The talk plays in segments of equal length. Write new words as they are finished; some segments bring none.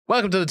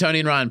Welcome to the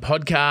Tony and Ryan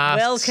podcast.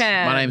 Welcome.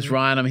 My name's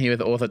Ryan. I'm here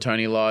with author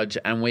Tony Lodge,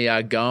 and we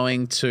are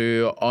going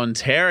to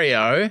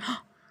Ontario.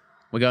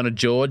 We're going to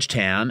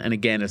Georgetown, and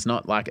again, it's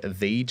not like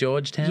the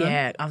Georgetown.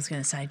 Yeah, I was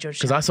going to say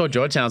Georgetown. Because I saw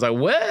Georgetown, I was like,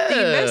 whoa. The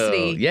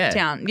university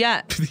town,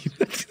 yeah.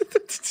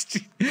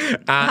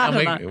 I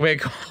don't know.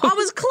 I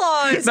was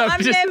close.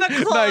 I'm never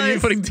close. No, you're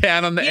putting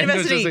town on the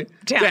University end.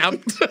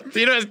 Town. The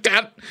university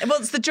town. Well,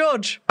 it's the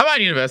George. How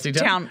about university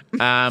town?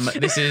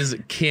 This is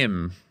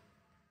Kim.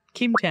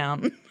 Kim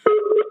Town.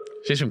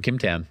 She's from Kim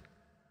Town.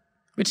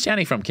 Which town are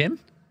you from, Kim?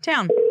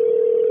 Town.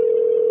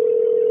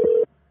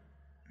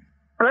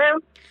 Hello?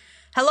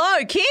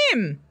 Hello,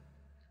 Kim.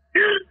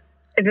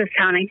 Is this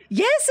Tony?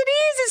 Yes, it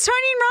is. It's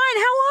Tony and Ryan.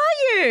 How are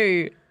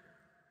you?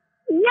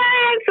 Yay,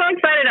 I'm so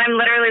excited. I'm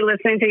literally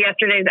listening to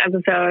yesterday's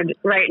episode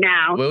right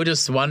now. We were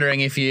just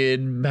wondering if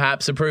you'd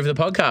perhaps approve the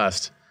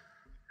podcast.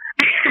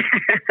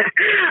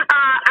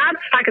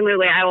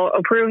 Absolutely. I will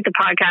approve the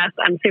podcast.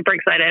 I'm super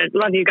excited.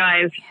 Love you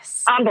guys.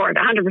 Yes. On board,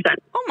 100%.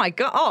 Oh, my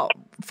God. Oh,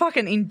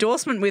 fucking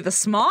endorsement with a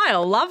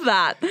smile. Love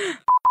that.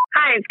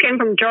 Hi, it's Kim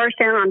from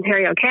Georgetown,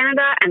 Ontario,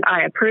 Canada, and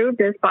I approve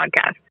this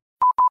podcast.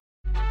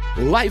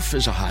 Life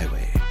is a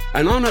highway,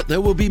 and on it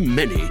there will be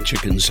many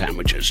chicken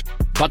sandwiches.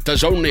 But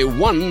there's only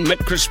one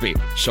McCrispy.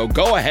 So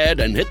go ahead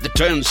and hit the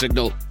turn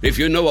signal if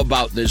you know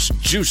about this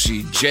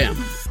juicy gem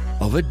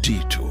of a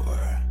detour.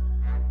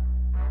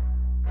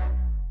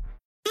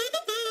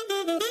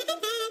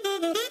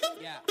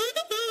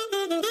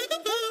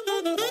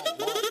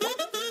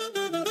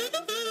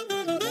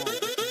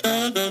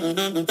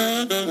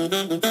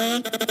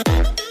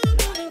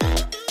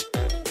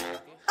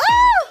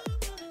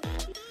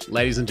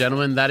 Ladies and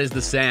gentlemen, that is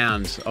the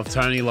sound of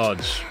Tony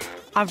Lodge.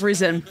 I've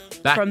risen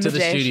Back from to the the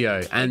dead.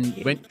 studio.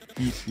 And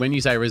when you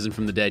say risen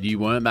from the dead, you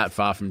weren't that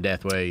far from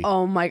death, were you?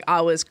 Oh, my,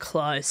 I was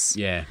close.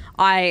 Yeah.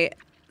 I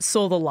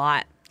saw the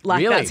light.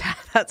 Like, Really?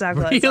 that's how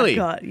close Really? I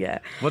got, yeah.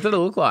 What did it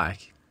look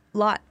like?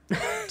 Light.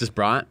 Just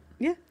bright?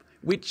 Yeah.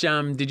 Which,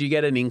 did you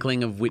get an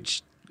inkling of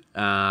which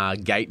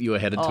gate you were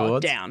headed Oh,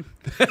 towards? down.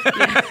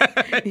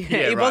 Yeah.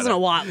 It wasn't a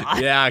white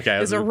light. Yeah, okay.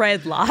 It was a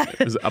red light.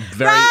 It was a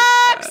very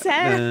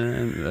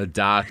a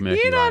dark, murky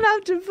You don't light.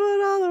 have to put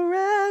on the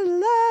red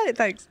light.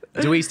 Thanks.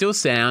 Do we still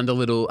sound a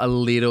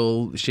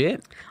little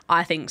shit?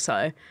 I think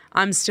so.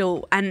 I'm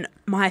still, and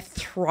my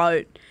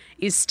throat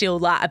is still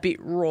like a bit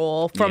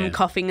raw from Yeah.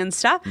 coughing and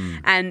stuff.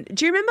 And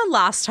do you remember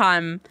last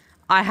time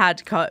we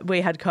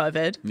had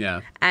COVID?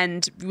 Yeah.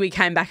 And we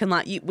came back and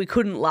like we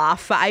couldn't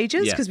laugh for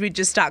ages Yeah. because we'd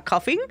just start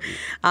coughing.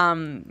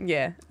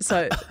 Yeah.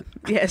 So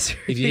yes.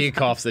 If you hear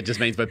coughs, that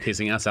just means we're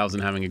pissing ourselves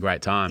and having a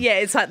great time. Yeah,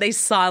 it's like these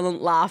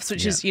silent laughs,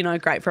 which is,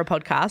 great for a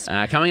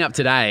podcast. Coming up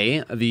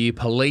today, the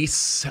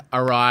police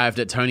arrived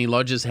at Tony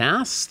Lodge's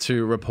house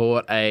to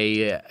report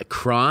a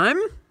crime.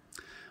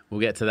 We'll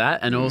get to that.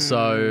 And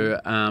also,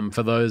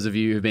 for those of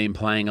you who've been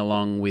playing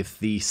along with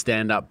the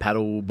stand-up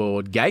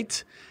paddleboard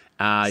gate,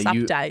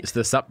 SUPdate.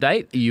 The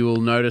SUPdate, you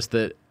will notice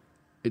that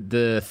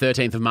the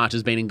 13th of March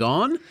has been and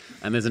gone,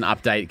 and there's an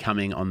update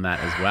coming on that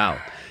as well.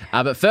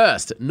 But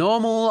first,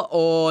 normal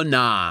or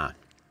nah?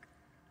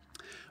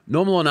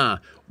 Normal or nah?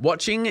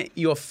 Watching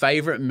your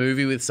favourite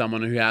movie with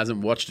someone who hasn't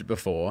watched it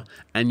before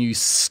and you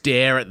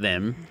stare at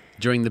them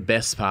during the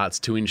best parts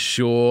to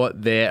ensure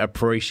they're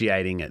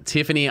appreciating it.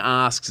 Tiffany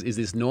asks, is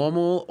this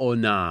normal or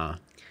nah?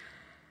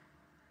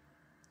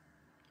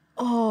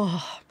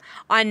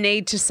 I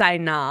need to say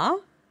nah,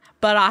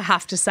 but I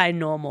have to say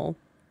normal.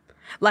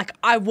 Like,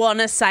 I want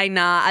to say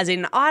nah, as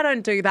in I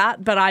don't do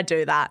that, but I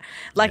do that.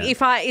 Like,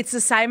 it's the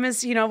same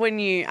as, when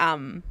you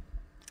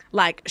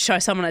like show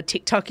someone a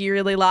TikTok you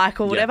really like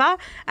or whatever,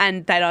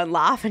 and they don't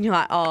laugh, and you're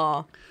like,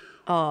 oh.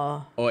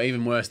 Or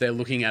even worse, they're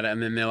looking at it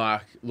and then they're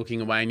like looking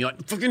away and you're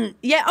like, fucking,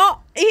 Yeah,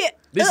 yeah.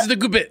 this is the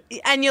good bit.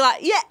 And you're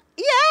like,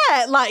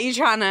 yeah, like you're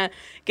trying to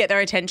get their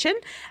attention.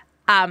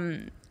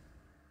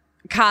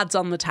 Cards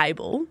on the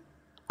table.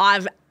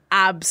 I've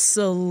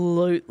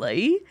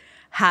absolutely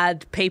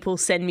had people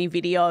send me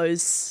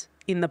videos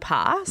in the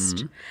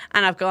past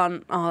and I've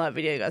gone, that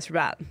video goes for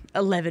about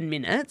 11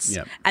 minutes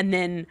and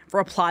then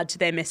replied to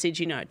their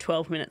message,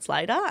 12 minutes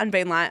later and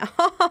been like,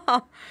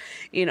 like,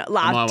 Am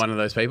I one of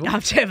those people?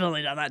 I've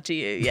definitely done that to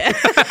you, yeah.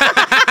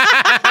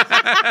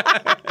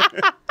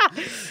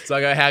 So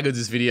I go, how good's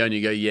this video? And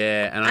you go,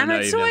 yeah. And I know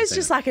it's you've never always seen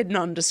just it. like a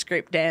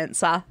nondescript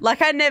answer.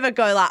 Like, I never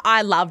go like,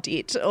 I loved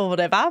it or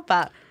whatever,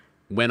 but...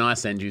 When I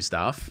send you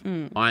stuff,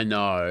 I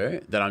know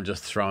that I'm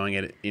just throwing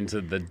it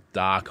into the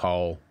dark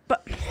hole.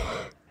 But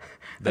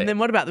and then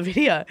what about the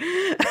video?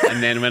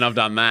 And then when I've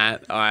done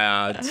that,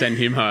 I send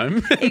him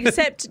home.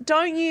 Except,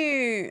 don't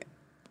you...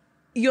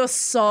 You're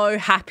so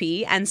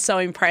happy and so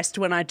impressed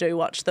when I do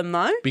watch them,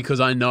 though.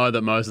 Because I know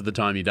that most of the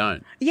time you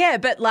don't. Yeah,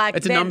 but like...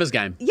 It's a numbers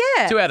game.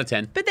 Yeah. 2 out of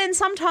 10. But then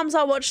sometimes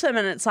I watch them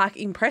and it's like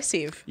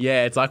impressive.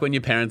 Yeah, it's like when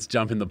your parents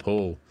jump in the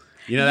pool.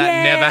 You know,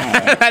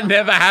 that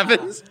never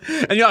happens.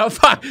 And you're like, oh,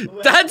 fuck,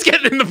 Dad's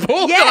getting in the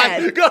pool.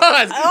 Yeah.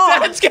 Guys,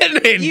 Dad's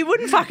getting in. You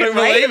wouldn't fucking Couldn't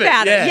read believe it.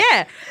 about it.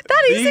 Yeah.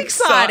 That is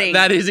exciting.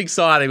 That is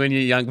exciting when you're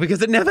young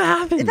because it never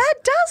happens. That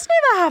does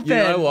never happen. You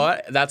know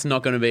what? That's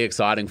not going to be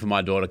exciting for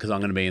my daughter because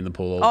I'm going to be in the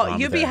pool all the time. Oh,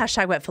 you'll with be her.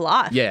 hashtag wet for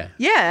life. Yeah.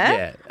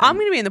 Yeah. I'm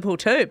going to be in the pool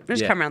too.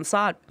 Just come around the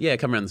side. Yeah,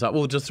 come around the side.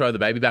 We'll just throw the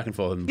baby back and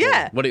forth in the pool.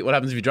 Yeah. What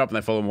happens if you drop and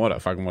they fall in water?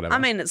 Fucking whatever. I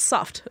mean, it's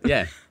soft.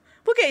 Yeah.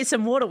 We'll get you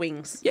some water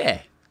wings.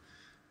 Yeah.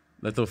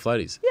 Those little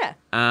floaties. Yeah.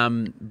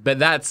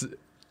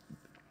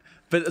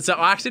 But so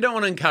I actually don't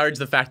want to encourage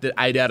the fact that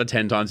 8 out of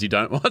 10 times you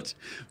don't watch.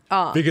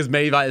 Oh. Because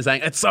me like,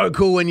 saying, it's so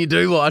cool when you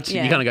do watch.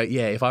 Yeah. You kind of go,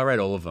 yeah, if I read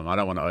all of them, I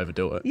don't want to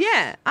overdo it.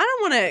 Yeah. I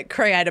don't want to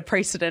create a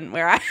precedent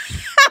where I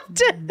have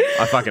to.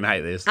 I fucking hate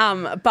this.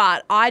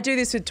 But I do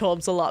this with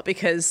Torbs a lot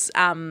because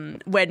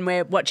when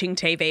we're watching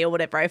TV or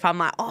whatever, if I'm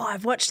like, oh,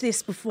 I've watched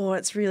this before,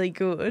 it's really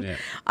good.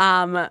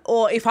 Yeah.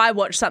 Or if I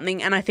watch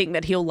something and I think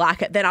that he'll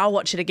like it, then I'll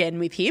watch it again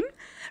with him.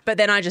 But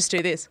then I just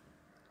do this.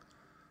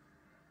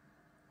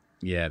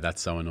 Yeah,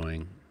 that's so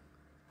annoying.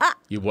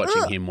 You're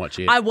watching him watch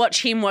it. I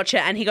watch him watch it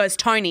and he goes,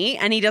 Tony,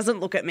 and he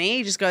doesn't look at me.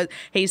 He just goes,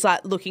 he's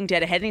like looking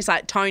dead ahead and he's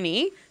like,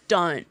 Tony,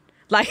 don't.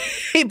 Like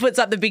he puts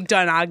up the big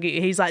don't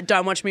argue. He's like,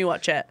 don't watch me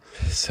watch it.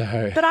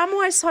 But I'm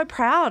always so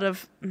proud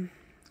of.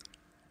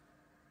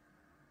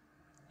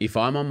 If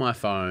I'm on my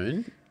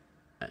phone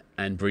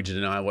and Bridget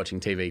and I are watching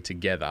TV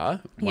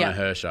together, one of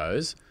her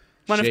shows.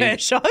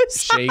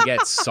 She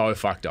gets so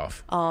fucked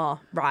off. Oh,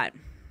 right.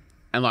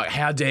 And like,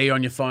 how dare you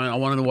on your phone? I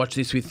wanted to watch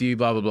this with you,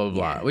 blah, blah, blah,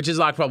 blah, which is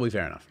like probably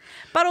fair enough.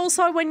 But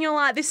also when you're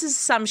like, this is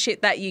some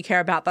shit that you care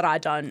about that I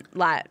don't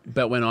like.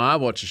 But when I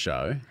watch a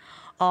show,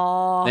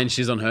 then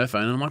she's on her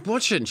phone and I'm like,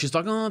 watch it. And she's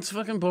like, oh, it's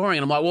fucking boring.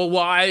 And I'm like, well,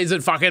 why is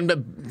it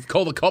fucking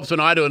call the cops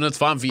when I do it and it's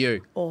fun for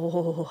you?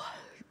 Oh,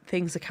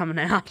 things are coming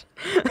out.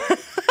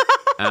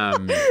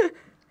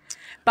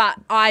 But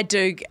I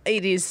do,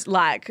 it is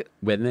like...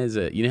 When there's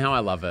you know how I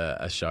love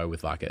a show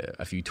with like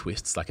a few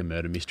twists, like a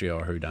murder mystery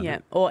or a whodunit? Yeah,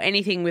 or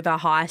anything with a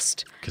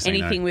heist,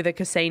 anything with a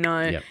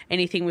casino,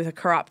 anything with a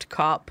corrupt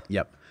cop.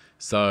 Yep.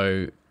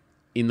 So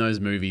in those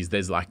movies,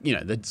 there's like, you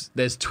know,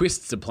 there's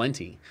twists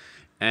aplenty.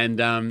 And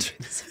and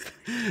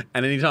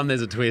anytime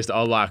there's a twist,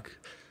 I'll like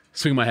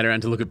swing my head around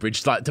to look at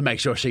Bridge like, to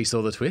make sure she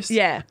saw the twist.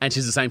 Yeah. And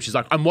she's the same. She's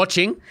like, I'm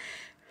watching.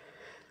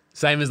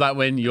 Same as like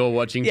when you're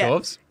watching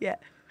Torbs. Yeah.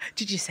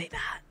 Did you see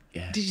that?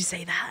 Yeah. Did you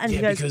see that? And he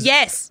goes,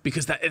 yes.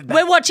 Because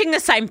we're watching the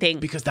same thing.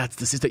 Because that's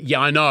the sister. Yeah,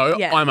 I know.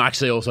 Yeah. I'm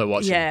actually also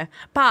watching. Yeah.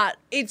 But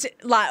it's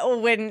like, or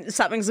when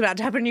something's about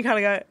to happen, you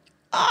kind of go,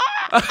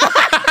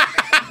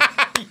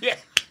 yeah.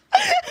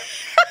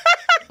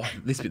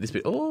 This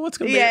bit. Oh, what's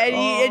going to be?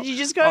 Yeah, and you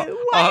just go,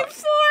 wait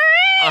for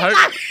it.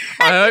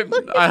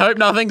 I hope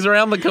nothing's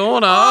around the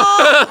corner.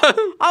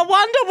 Oh, I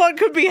wonder what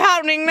could be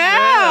happening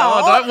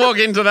now. Yeah, don't walk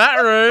into that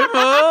room.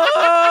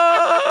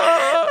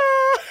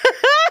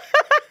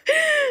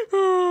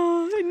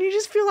 And you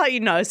just feel like you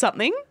know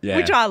something,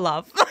 which I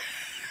love.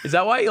 Is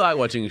that why you like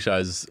watching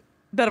shows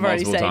that I've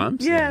already multiple seen?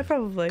 times? Yeah,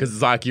 probably. Because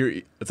it's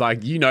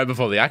like you know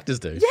before the actors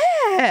do.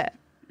 Yeah.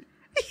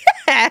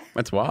 Yeah.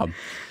 That's wild.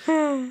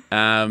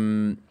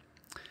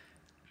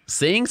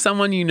 Seeing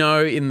someone you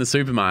know in the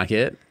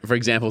supermarket, for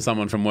example,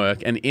 someone from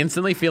work, and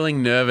instantly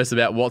feeling nervous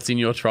about what's in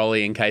your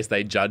trolley in case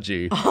they judge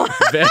you.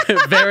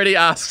 Verity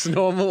asks,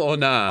 normal or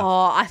nah?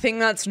 Oh, I think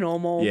that's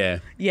normal. Yeah.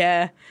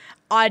 Yeah.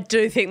 I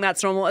do think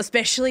that's normal,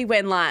 especially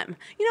when, like,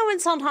 you know, when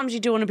sometimes you're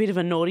doing a bit of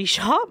a naughty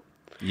shop.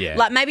 Yeah.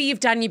 Like maybe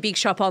you've done your big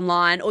shop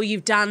online or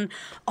you've done,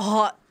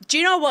 do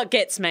you know what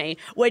gets me?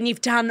 When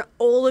you've done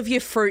all of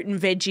your fruit and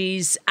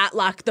veggies at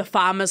like the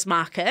farmer's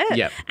market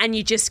and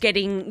you're just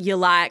getting your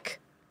like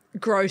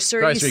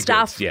grocery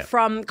stuff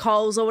from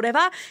Coles or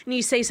whatever, and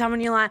you see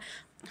someone, you're like,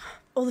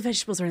 all the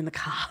vegetables are in the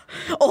car.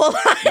 Or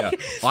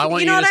like, I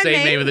want you to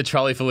see me with a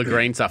trolley full of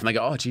green stuff. And they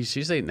go, oh, geez,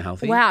 she's eating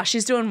healthy. Wow,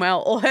 she's doing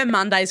well. Or her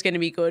Monday's going to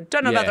be good.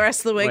 Don't know about the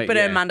rest of the week, but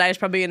her Monday is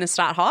probably going to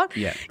start hot.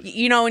 Yeah.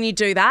 You know, when you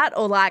do that,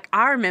 or like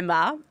I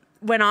remember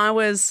when I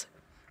was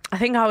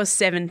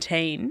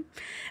 17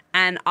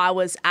 and I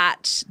was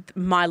at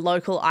my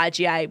local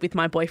IGA with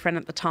my boyfriend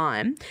at the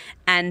time.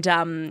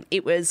 And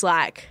it was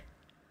like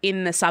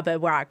in the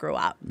suburb where I grew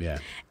up. Yeah.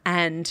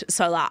 And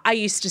so like I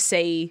used to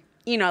see,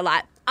 you know,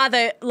 like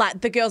other,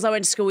 like the girls I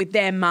went to school with,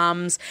 their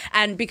mums,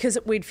 and because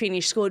we'd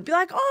finished school, it'd be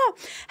like, oh,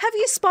 have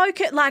you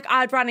spoken? Like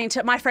I'd run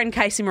into my friend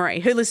Casey Marie,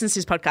 who listens to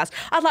this podcast.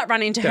 I'd like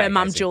run into her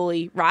mum,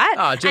 Julie, right?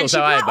 Oh, Julie, and she'd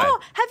be like, oh,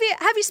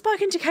 have you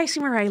spoken to Casey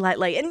Marie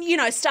lately? And you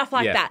know, stuff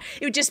like that.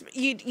 It would just,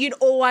 you'd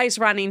always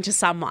run into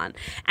someone,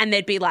 and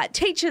there'd be like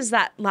teachers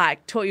that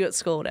like taught you at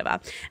school, whatever.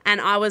 And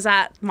I was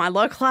at my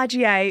local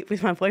IGA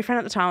with my boyfriend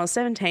at the time. I was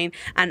 17,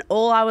 and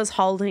all I was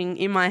holding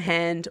in my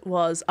hand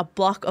was a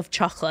block of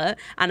chocolate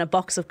and a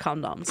box of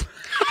condoms.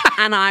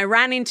 And I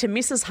ran into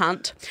Mrs.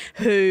 Hunt,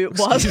 who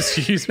was...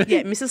 Excuse me?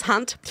 Yeah, Mrs.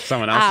 Hunt.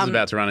 Someone else is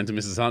about to run into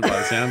Mrs. Hunt by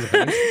the sounds of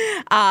things.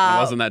 It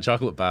wasn't that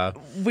chocolate bar.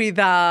 With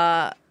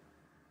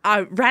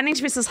I ran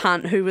into Mrs.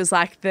 Hunt, who was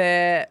like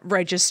the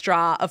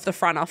registrar of the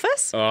front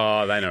office.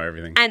 Oh, they know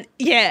everything.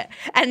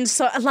 And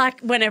so like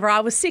whenever I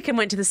was sick and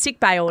went to the sick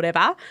bay or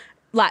whatever,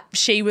 like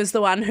she was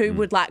the one who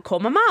would like call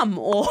my mum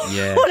or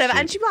whatever. shit.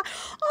 And she'd be like,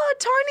 "Oh,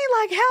 Tony,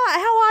 like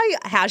how are you?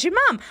 How's your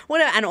mum?"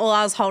 Whatever. And all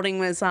I was holding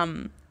was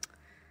a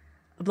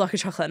block of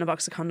chocolate and a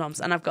box of condoms,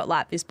 and I've got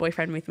like this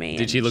boyfriend with me.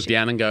 Did she look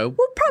down and go,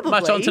 Well, probably.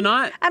 much on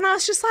tonight? And I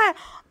was just like,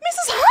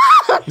 Mrs.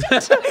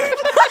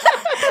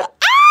 Hunt!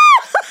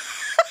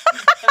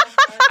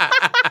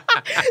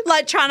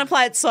 Like trying to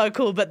play it so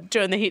cool, but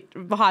doing the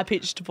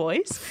high-pitched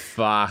voice.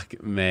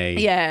 Fuck me.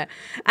 Yeah.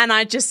 And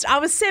I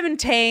was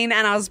 17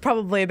 and I was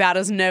probably about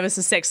as nervous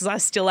as sex as I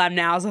still am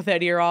now as a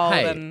 30-year-old.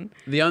 Hey, And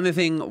the only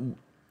thing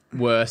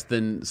worse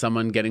than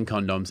someone getting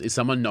condoms is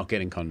someone not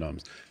getting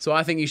condoms. So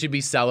I think you should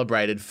be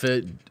celebrated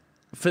for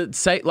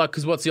say, like,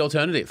 because what's the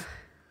alternative?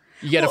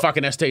 You get a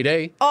fucking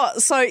STD. Oh,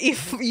 so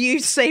if you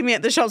see me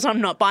at the shops and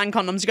I'm not buying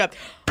condoms, you go,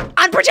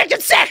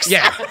 unprotected sex!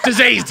 Yeah,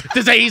 diseased,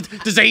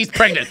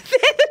 pregnant.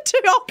 They're the two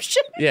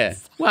options. Yeah.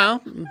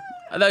 Well,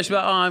 they should be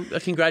like, I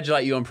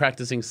congratulate you on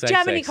practicing safe Do you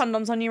have any sex.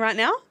 condoms on you right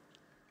now?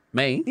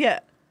 Me? Yeah.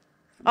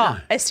 Oh,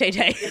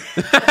 STD.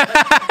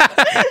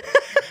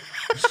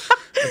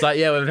 It's like,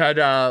 yeah, we've had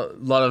a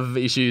lot of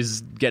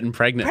issues getting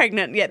pregnant.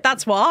 Pregnant, yeah,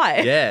 that's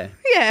why. Yeah.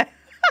 Yeah.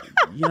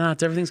 You know,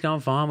 everything's going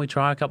fine. We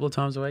try a couple of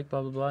times a week,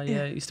 blah, blah, blah.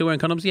 Yeah. You still wearing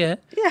condoms? Yeah.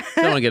 Yeah.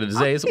 Don't want to get a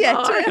disease. Yeah,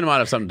 Well, I reckon it might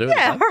have something to do with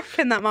Yeah, I it.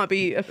 reckon that might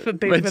be a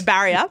bit of a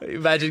barrier.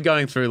 Imagine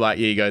going through, like,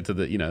 you go to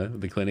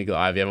the clinic or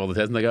IVF, all the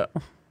tests, and they go,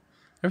 oh,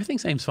 everything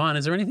seems fine.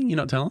 Is there anything you're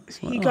not telling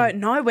us? Well, You go,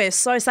 no, we're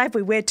so safe.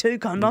 We wear 2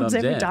 condoms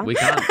every time. We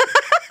can't.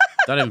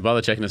 Don't even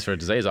bother checking us for a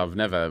disease. I've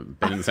never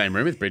been in the same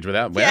room with Bridge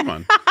without wearing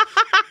one.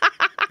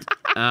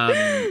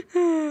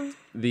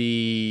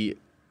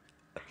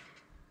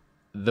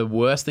 The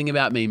worst thing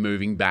about me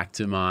moving back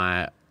to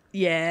my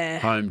Yeah.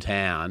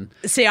 hometown.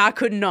 See, I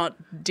could not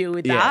deal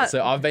with Yeah, that.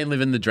 so I've been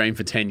living the dream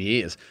for 10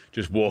 years.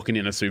 Just walking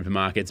in a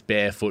supermarkets,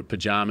 barefoot,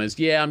 pajamas.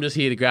 Yeah, I'm just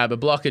here to grab a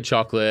block of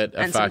chocolate,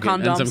 And some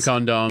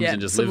condoms. Yeah,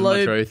 and just some live my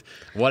lube. truth.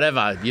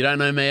 Whatever. You don't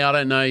know me, I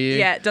don't know you.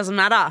 Yeah, it doesn't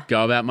matter.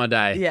 Go about my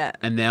day. Yeah.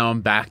 And now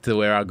I'm back to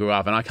where I grew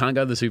up. And I can't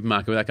go to the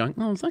supermarket without going,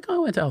 oh, it's like, I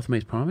went to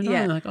Alphamead's Primary.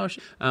 Yeah. Like, oh,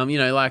 shit.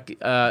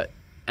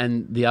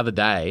 And the other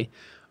day,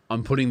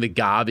 I'm putting the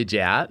garbage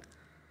out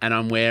and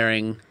I'm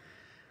wearing,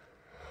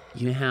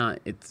 you know how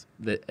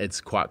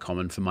it's quite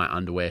common for my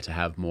underwear to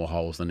have more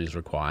holes than is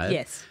required?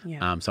 Yes.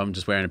 Yeah. So I'm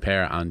just wearing a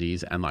pair of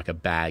undies and like a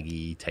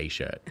baggy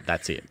T-shirt.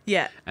 That's it.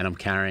 Yeah. And I'm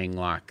carrying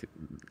like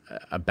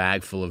a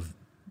bag full of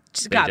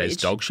Just BJ's garbage.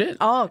 dog shit.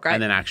 Oh, great.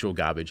 And then actual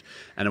garbage.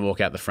 And I walk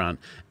out the front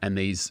and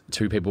these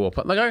 2 people walk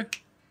up. They go,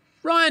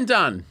 Ryan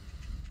Dunn,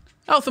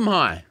 Eltham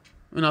High.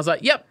 And I was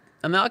like, yep.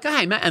 And they're like, oh,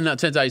 hey, Matt. And it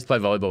turns out I used to play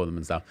volleyball with them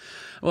and stuff.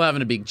 We're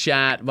having a big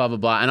chat, blah, blah,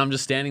 blah. And I'm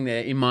just standing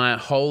there in my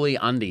holy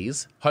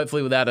undies,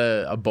 hopefully without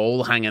a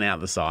ball hanging out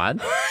the side.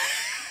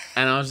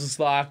 And I was just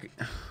like...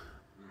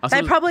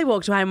 They probably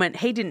walked away and went,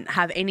 he didn't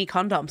have any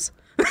condoms.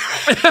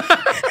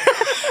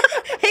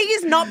 He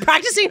is not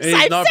practicing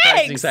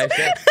safe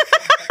sex.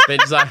 They're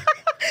just like...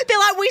 They're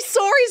like, we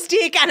saw his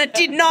dick and it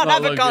did not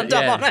have a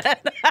condom on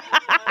it.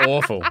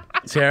 Awful.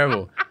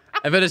 Terrible.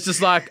 But it's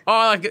just like,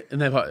 and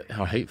they're like,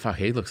 oh,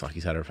 he looks like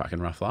he's had a fucking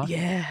rough life.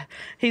 Yeah.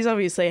 He's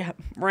obviously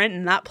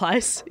renting that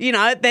place. You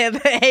know,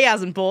 he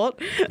hasn't bought.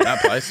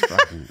 That place,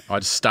 fucking, I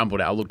just stumbled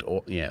out. I looked,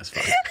 it's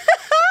fucking.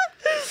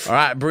 All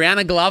right,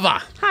 Brianna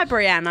Glover. Hi,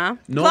 Brianna.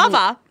 Normal-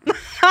 Glover.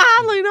 I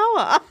hardly know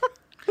her.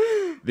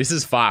 This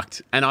is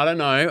fucked. And I don't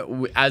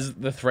know, as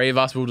the 3 of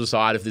us will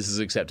decide if this is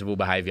acceptable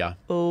behaviour.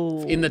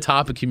 Ooh. In the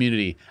Tarpa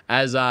community,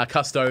 as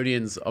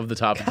custodians of the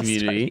Tarpa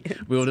community,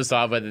 we will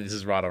decide whether this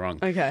is right or wrong.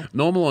 Okay.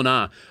 Normal or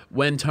nah.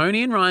 When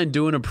Tony and Ryan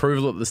do an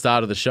approval at the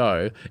start of the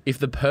show, if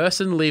the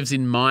person lives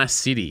in my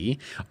city,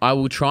 I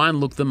will try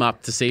and look them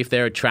up to see if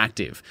they're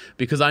attractive.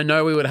 Because I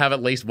know we would have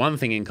at least one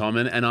thing in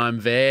common, and I'm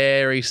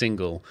very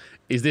single.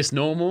 Is this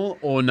normal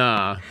or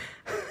nah?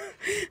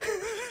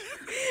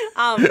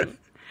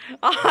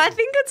 I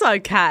think it's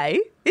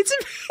okay. It's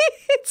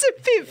a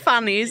bit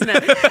funny, isn't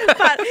it?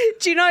 But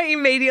do you know,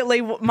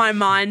 immediately my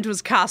mind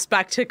was cast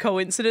back to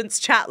coincidence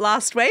chat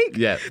last week?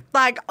 Yeah.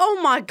 Like, oh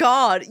my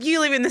God, you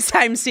live in the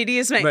same city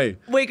as me. Me.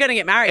 We're going to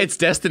get married. It's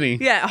destiny.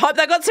 Yeah, I hope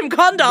they got some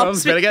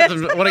condoms.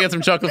 Want to get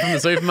some chocolate from the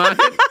supermarket?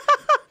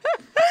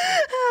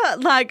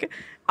 Like,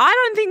 I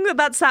don't think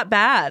that's that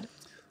bad,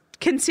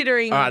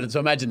 considering... All right, so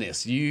imagine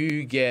this.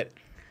 You get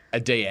a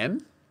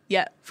DM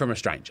Yeah, from a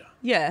stranger.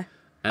 yeah.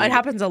 And it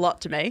happens a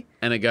lot to me.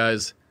 And it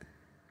goes,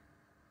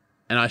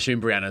 and I assume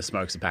Brianna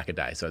smokes a pack a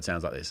day, so it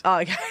sounds like this. Oh,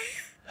 okay.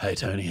 Hey,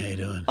 Tony, how you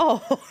doing?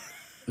 Oh,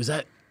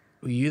 Were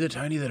you the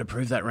Tony that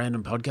approved that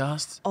random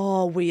podcast?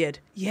 oh, weird.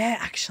 Yeah,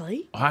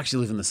 actually. I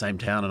actually live in the same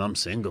town and I'm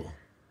single.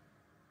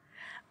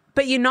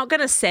 But you're not going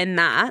to send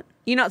that.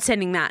 You're not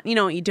sending that. You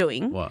know what you're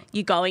doing? What?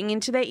 You're going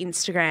into their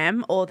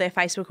Instagram or their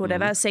Facebook or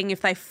whatever, seeing if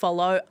they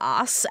follow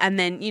us, and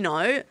then, you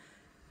know,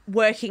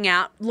 working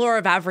out law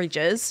of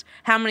averages,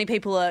 how many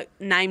people are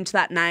named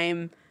that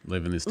name,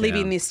 Live in this town. live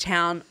in this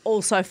town,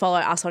 also follow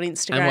us on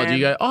Instagram. And what, do you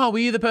go, oh, were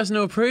you the person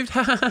who approved?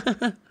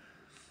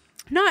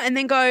 No, and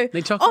then go,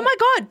 Need chocolate? oh my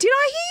God, did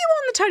I hear you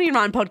on the Tony and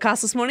Ryan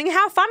podcast this morning?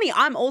 How funny.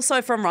 I'm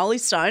also from Rolling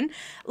Stone.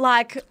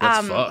 Like,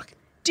 What the fuck?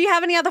 do you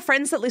have any other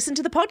friends that listen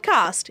to the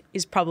podcast?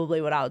 Is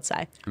probably what I would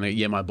say. And they,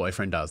 yeah, my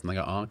boyfriend does. And they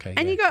go, oh, okay.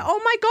 And yeah. you go, oh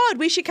my God,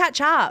 we should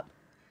catch up.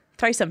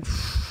 Threesome.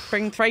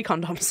 Bring 3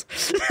 condoms.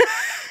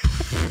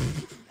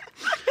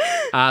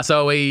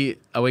 So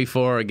are we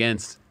for or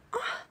against? I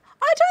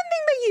don't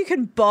think that you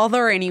can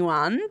bother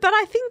anyone, but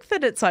I think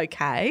that it's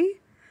okay.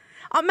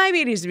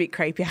 Maybe it is a bit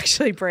creepy,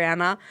 actually,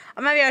 Brianna.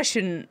 Maybe I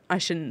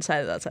shouldn't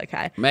say that that's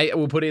okay. Mate,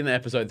 we'll put it in the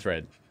episode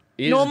thread.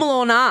 Is Normal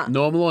or not?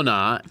 Normal or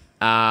not,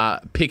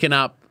 picking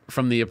up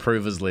from the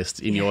approvers list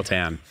in your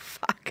town.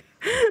 Fuck.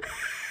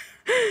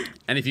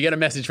 And if you get a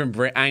message from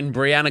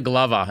Brianna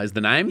Glover is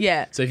the name.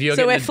 Yeah. So if you're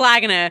we're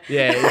flagging her.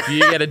 Yeah, if you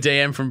get a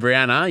DM from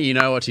Brianna, you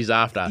know what she's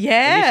after.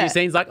 Yeah. And if she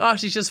seems like, oh,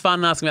 she's just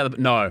fun asking about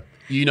no,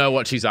 you know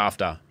what she's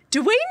after.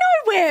 Do we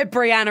know where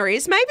Brianna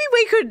is? Maybe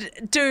we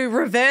could do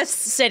reverse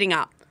setting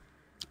up.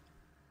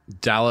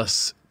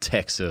 Dallas,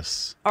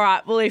 Texas. All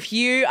right. Well, if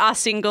you are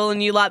single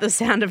and you like the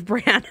sound of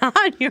Brianna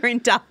and you're in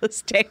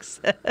Dallas,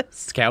 Texas.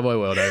 It's Cowboy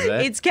World over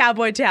there. It's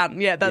Cowboy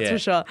Town. Yeah, that's for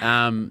sure.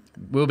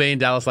 We'll be in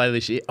Dallas later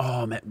this year.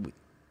 Oh, man,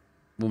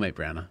 we'll meet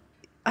Brianna.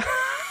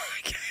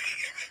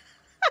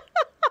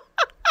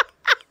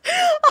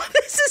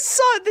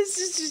 This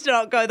is just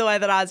not go the way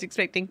that I was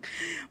expecting.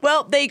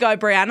 Well, there you go,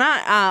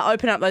 Brianna.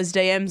 Open up those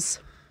DMs,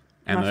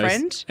 my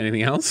friend.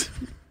 Anything else?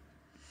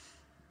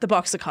 The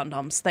box of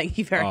condoms. Thank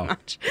you very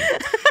much.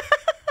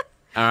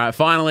 All right,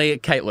 finally,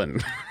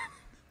 Caitlin.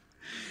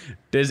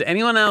 Does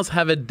anyone else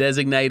have a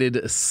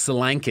designated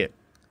slanket?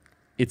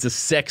 It's a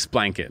sex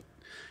blanket.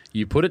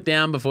 You put it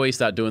down before you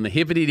start doing the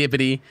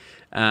hippity-dippity,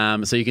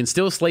 so you can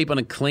still sleep on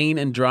a clean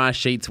and dry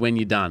sheets when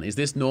you're done. Is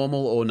this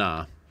normal or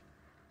nah?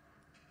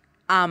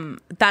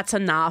 That's a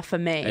nah for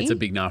me. It's a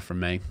big nah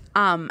from me.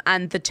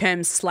 And the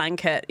term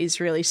slanket is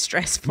really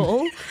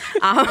stressful.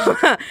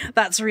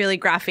 That's really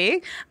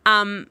graphic.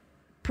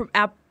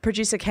 Our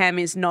producer Cam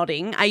is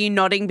nodding. Are you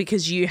nodding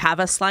because you have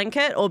a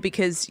slanket or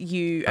because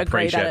you agree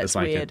Appreciate that the it's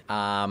slanket.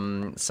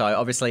 weird? So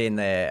obviously in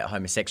the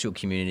homosexual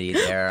community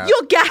there are...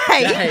 You're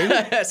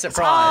gay.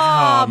 Surprise.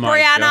 Oh, my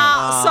Brianna,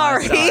 God.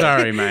 sorry.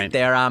 Sorry, mate.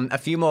 There are a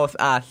few more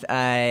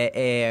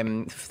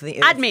Admin.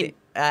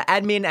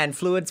 Admin and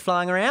fluids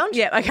flying around.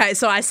 Yeah, okay,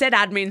 so I said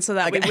admin so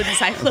that we wouldn't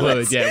say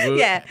fluids. Fluid,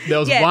 yeah. There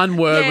was one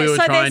word we were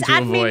trying to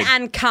avoid. So there's admin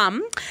and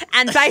cum,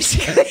 and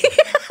basically...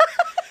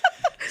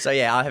 So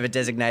yeah, I have a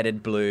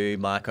designated blue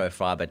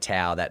microfiber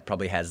towel that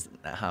probably has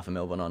half a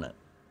Melbourne on it.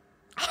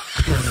 I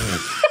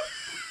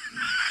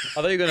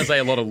thought you were going to say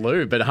a lot of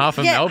lube, but half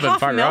of Melbourne. half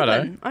Fuck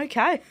Melbourne.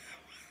 Okay.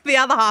 The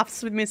other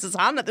half's with Mrs.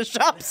 Hunt at the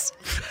shops.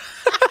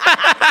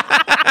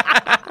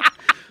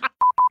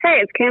 Hey,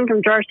 it's Kim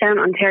from Georgetown,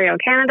 Ontario,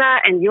 Canada,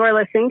 and you're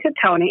listening to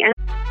Tony and...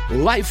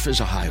 Life is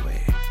a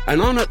highway,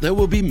 and on it there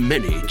will be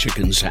many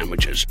chicken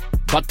sandwiches.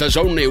 But there's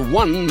only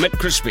one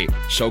McCrispy.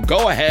 So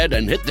go ahead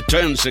and hit the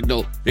turn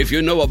signal if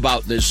you know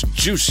about this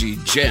juicy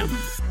gem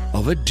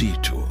of a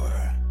detour.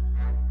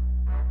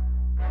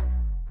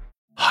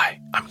 Hi,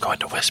 I'm going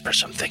to whisper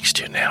some things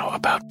to you now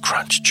about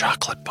Crunch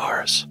chocolate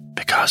bars.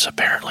 Because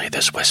apparently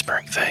this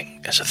whispering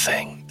thing is a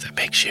thing that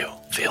makes you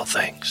feel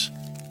things.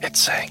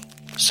 It's saying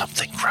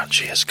something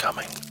crunchy is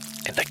coming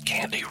in the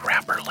candy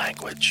wrapper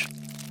language.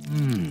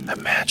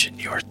 Imagine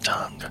your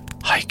tongue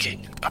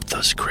hiking up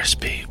those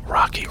crispy,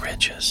 rocky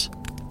ridges.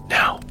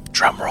 Now,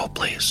 drum roll,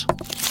 please.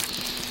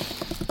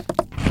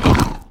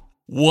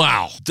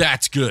 Wow,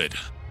 that's good.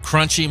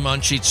 Crunchy,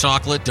 munchy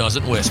chocolate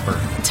doesn't whisper.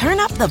 Turn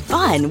up the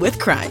fun with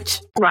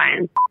Crunch.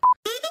 Ryan.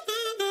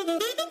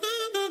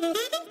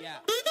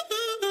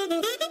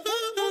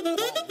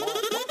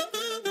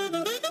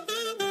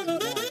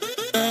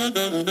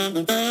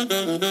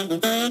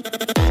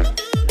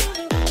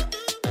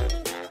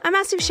 A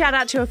massive shout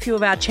out to a few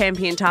of our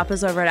champion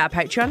tappers over at our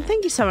Patreon.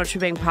 Thank you so much for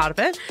being part of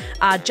it.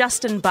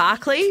 Justin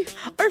Barkley.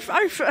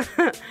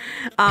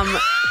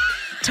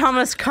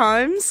 Thomas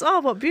Combs. Oh,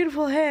 what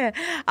beautiful hair.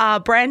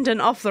 Brandon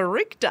off the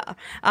Richter.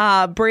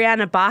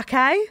 Brianna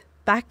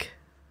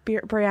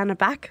Brianna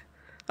back.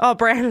 Oh,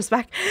 Brianna's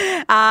back.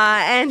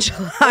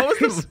 Angela.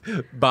 What was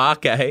the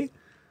Barkay?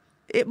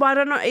 I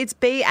don't know. It's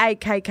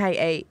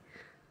Bakke.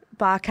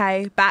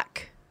 Barkay,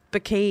 back.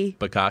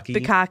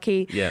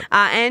 Bakaki. Yeah.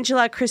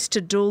 Angela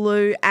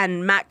Christodoulou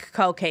and Mac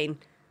Colkeen.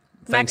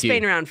 Mac's you.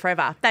 been around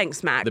forever.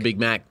 Thanks, Mac. The Big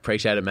Mac.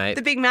 Appreciate it, mate.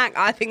 The Big Mac.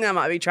 I think that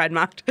might be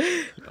trademarked.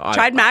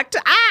 Trademarked.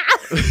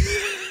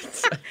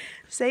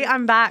 See,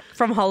 I'm back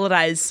from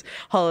holidays.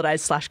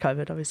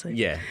 Holidays/COVID, obviously.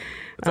 Yeah.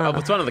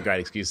 It's one of the great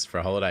excuses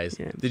for holidays.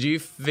 Yeah. Did you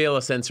feel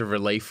a sense of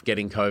relief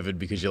getting COVID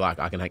because you're like,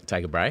 I can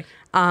take a break?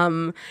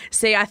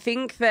 See, I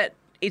think that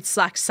it's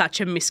like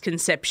such a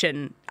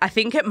misconception. I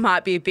think it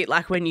might be a bit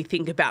like when you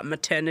think about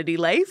maternity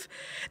leave,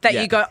 that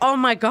you go, oh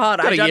my God,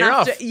 I don't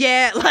have to.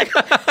 Yeah, like,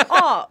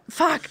 oh,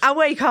 fuck, a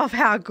week off,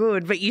 how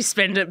good. But you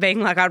spend it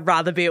being like, I'd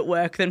rather be at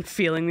work than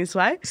feeling this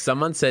way.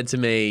 Someone said to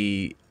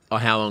me, oh,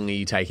 how long are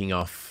you taking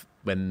off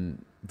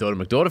when daughter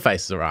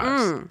McDaughterface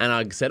arrives. And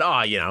I said,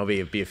 oh, it'll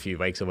be a few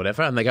weeks or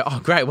whatever. And they go, oh,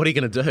 great, what are you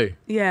going to do?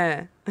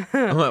 Yeah.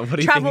 I'm like, what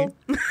are you Travel.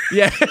 thinking?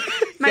 Yeah.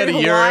 Maybe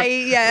Go to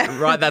Hawaii, Europe, yeah.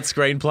 write that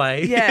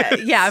screenplay.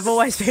 Yeah, I've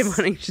always been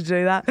wanting to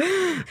do that.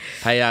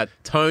 Hey,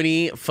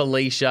 Tony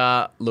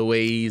Felicia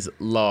Louise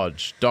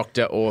Lodge,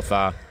 doctor,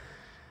 author,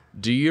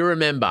 do you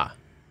remember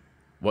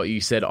what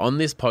you said on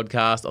this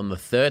podcast on the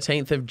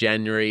 13th of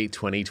January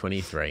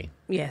 2023?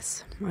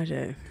 Yes, I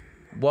do.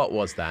 What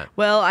was that?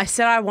 Well, I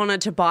said I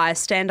wanted to buy a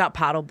stand-up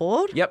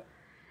paddleboard. Yep.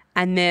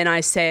 And then I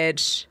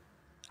said,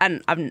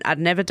 and I'd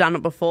never done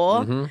it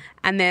before,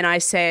 and then I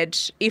said,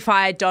 if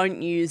I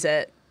don't use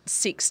it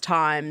 6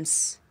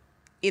 times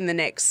in the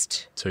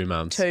next 2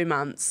 months. 2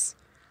 months,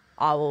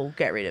 I will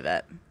get rid of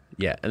it.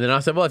 Yeah. And then I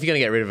said, well, if you're going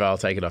to get rid of it, I'll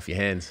take it off your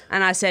hands.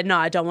 And I said, no,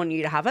 I don't want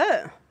you to have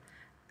it.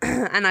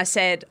 And I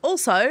said,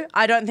 also,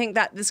 I don't think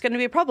that there's going to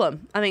be a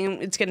problem. I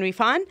think it's going to be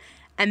fine.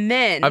 And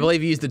then... I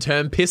believe you used the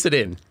term piss it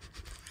in.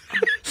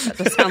 That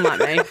does sound like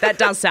me. That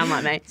does sound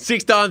like me.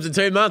 6 times in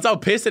 2 months, I'll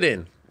piss it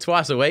in.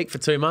 Twice a week for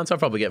 2 months, I'll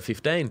probably get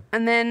 15.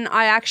 And then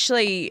I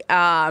actually,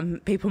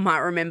 people might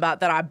remember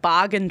that I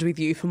bargained with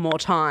you for more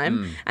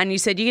time. And you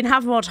said, you can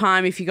have more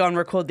time if you go and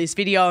record this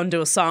video and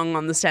do a song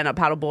on the stand-up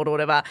paddleboard or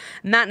whatever.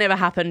 And that never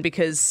happened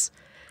because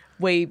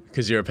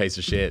Because you're a piece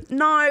of shit.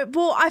 No,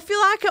 well, I feel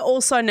like it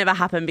also never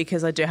happened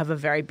because I do have a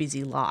very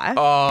busy life.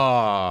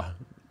 Oh,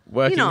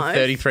 working 33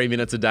 33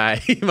 minutes a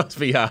day must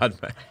be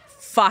hard, mate.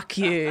 Fuck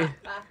you.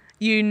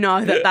 You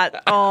know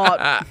that...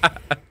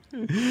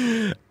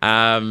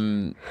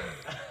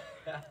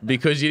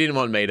 Because you didn't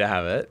want me to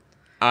have it.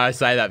 I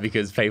say that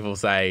because people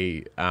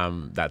say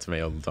that to me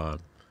all the time.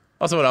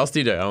 Also, what else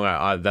do you do? I'm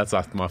like, that's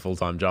like my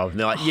full-time job. And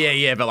they're like,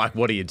 yeah, but like,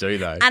 what do you do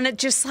though? And it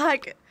just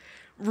like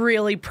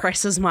really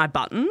presses my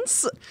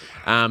buttons.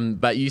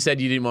 But you said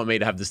you didn't want me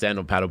to have the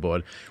stand-up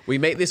paddleboard. We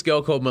meet this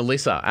girl called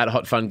Melissa at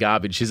Hot Fun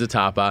Garbage. She's a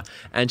tarper.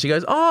 And she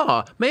goes,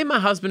 oh, me and my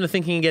husband are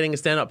thinking of getting a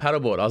stand-up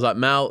paddleboard. I was like,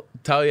 Mel,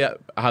 tell your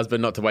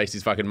husband not to waste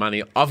his fucking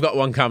money. I've got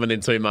one coming in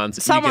 2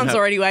 months. Someone's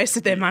already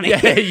wasted their money.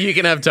 Yeah, you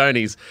can have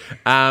Tony's.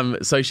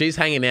 So she's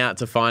hanging out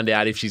to find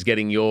out if she's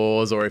getting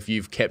yours or if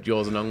you've kept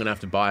yours and I'm going to have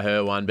to buy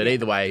her one. But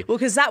either way. Well,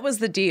 because that was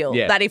the deal.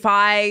 Yeah. That if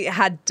I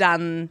had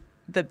done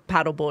the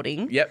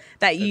paddleboarding,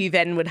 that you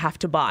then would have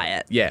to buy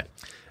it. Yeah.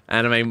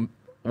 And I mean,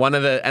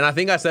 and I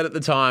think I said at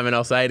the time, and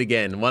I'll say it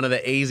again, one of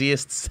the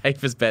easiest,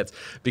 safest bets,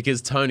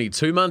 because Tony,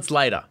 2 months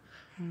later,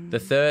 the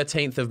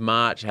 13th of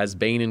March has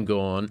been and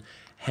gone.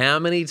 How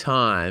many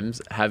times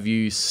have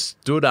you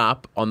stood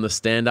up on the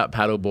stand-up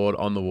paddleboard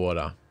on the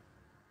water?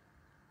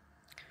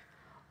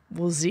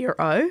 Well,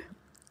 0.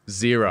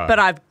 0. But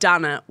I've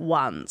done it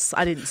once.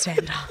 I didn't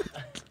stand up.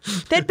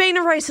 There'd been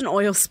a recent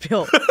oil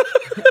spill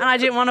and I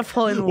didn't want to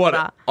fall in the water.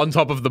 What, on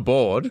top of the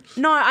board?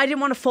 No, I didn't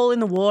want to fall in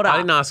the water. I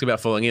didn't ask about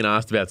falling in. I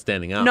asked about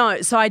standing up.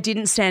 No, so I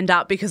didn't stand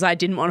up because I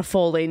didn't want to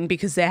fall in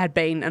because there had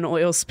been an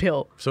oil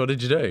spill. So what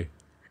did you do?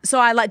 So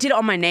I did it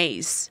on my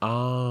knees.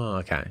 Oh,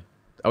 okay.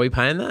 Are we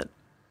paying that?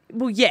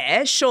 Well,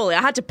 yeah, surely.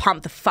 I had to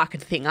pump the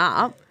fucking thing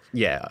up.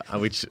 Yeah,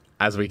 which,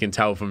 as we can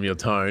tell from your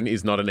tone,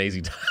 is not an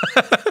easy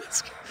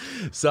task.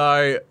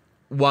 So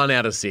 1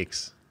 out of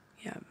 6.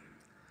 Yeah.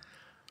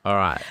 All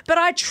right. But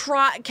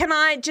can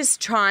I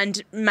just try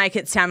and make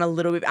it sound a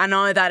little bit, I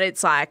know that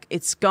it's like,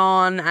 it's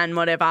gone and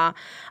whatever.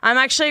 I'm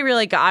actually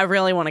I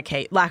really want to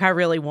keep, I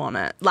really want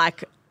it.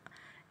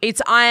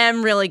 I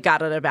am really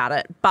gutted about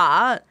it,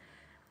 but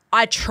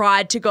I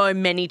tried to go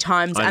many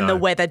times and the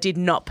weather did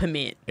not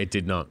permit. It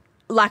did not.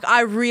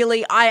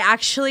 I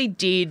actually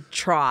did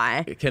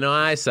try. Can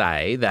I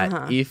say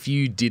that if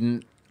you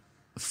didn't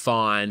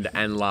find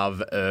and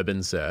love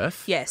urban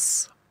surf,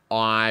 yes,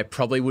 I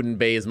probably wouldn't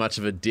be as much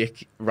of a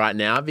dick right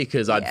now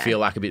because I'd feel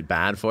like a bit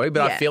bad for you.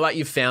 But I feel like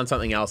you've found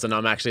something else and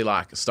I'm actually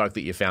stoked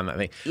that you found that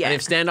thing. Yeah. And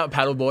if stand-up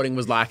paddleboarding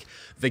was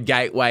the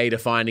gateway to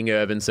finding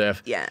urban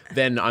surf,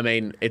 then, I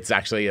mean, it's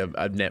actually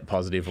a net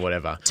positive or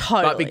whatever.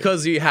 Totally. But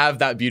because you have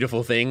that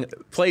beautiful thing,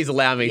 please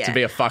allow me to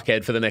be a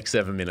fuckhead for the next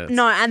 7 minutes.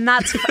 No, and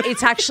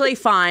it's actually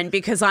fine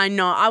because I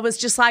know, I was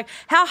just like,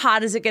 how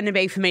hard is it going to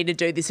be for me to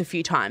do this a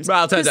few times?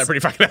 Well, it turns out pretty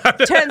fucking hard.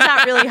 Turns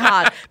out really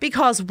hard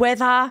because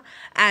weather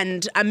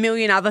and a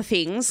million other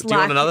things. Do you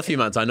want another few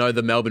months? I know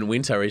the Melbourne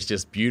winter is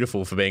just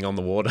beautiful for being on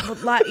the water.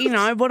 What am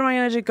I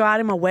going to do? Go out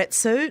in my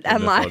wetsuit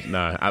and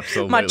no,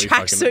 absolutely. My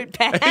tracksuit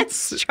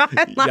pants.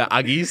 Yeah,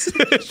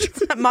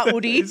 Uggies. My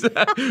Woodies.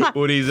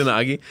 Woodies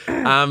and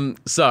Uggie.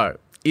 So,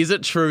 is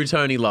it true,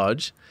 Tony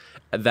Lodge,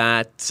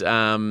 that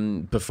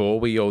before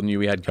we all knew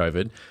we had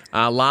COVID,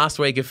 last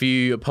week a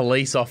few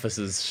police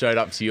officers showed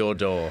up to your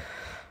door?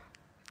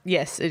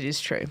 Yes, it is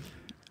true.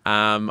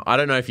 I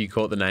don't know if you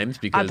caught the names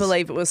because... I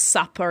believe it was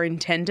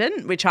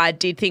Superintendent, which I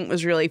did think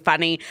was really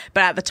funny,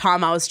 but at the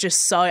time I was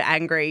just so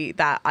angry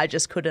that I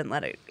just couldn't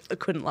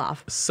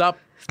laugh.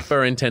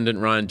 Superintendent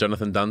Ryan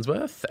Jonathan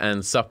Dunsworth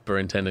and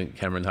Superintendent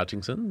Cameron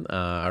Hutchinson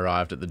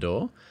arrived at the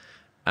door.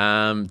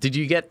 Did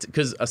you get,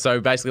 because so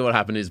basically what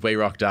happened is we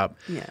rocked up.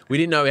 Yeah. We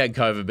didn't know we had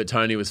COVID, but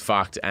Tony was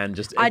fucked and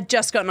just. I'd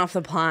just gotten off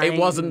the plane. It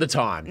wasn't the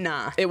time.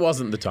 Nah. It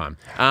wasn't the time.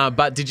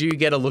 But did you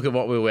get a look at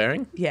what we were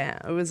wearing? Yeah,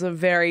 it was a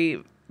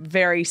very,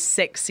 very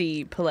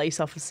sexy police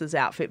officer's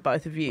outfit,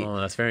 both of you. Oh,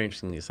 that's very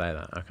interesting you say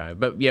that. Okay.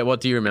 But yeah,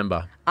 what do you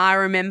remember? I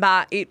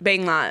remember it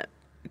being like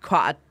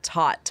quite a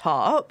tight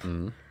top.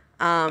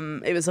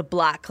 It was a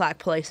black like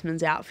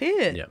policeman's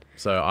outfit. Yeah.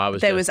 So I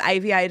was. There was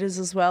aviators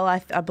as well, I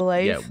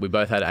believe. Yeah, we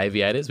both had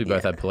aviators. We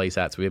both had police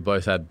hats. We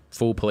both had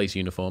full police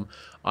uniform.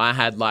 I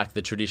had like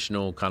the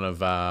traditional kind of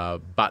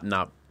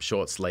button-up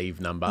short sleeve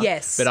number.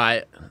 Yes.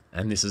 But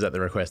and this is at the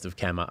request of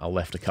Cam, I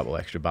left a couple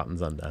extra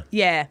buttons under.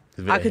 Yeah,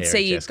 A bit I of could hair see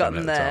and you've chest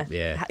coming gotten out the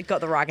top, yeah.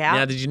 got the rug out.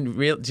 Now, did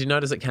you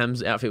notice that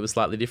Cam's outfit was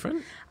slightly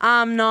different?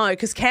 No,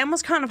 because Cam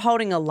was kind of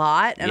holding a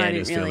light, and I he didn't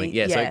was really. filming.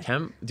 Yeah. So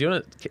Cam, do you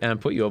want to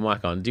put your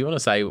mic on? Do you want to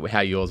say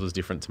how yours was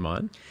different to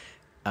mine?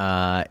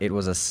 It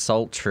was a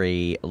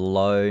sultry,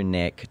 low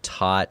neck,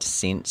 tight,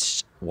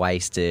 cinched,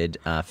 waisted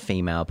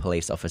female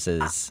police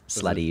officer's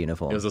slutty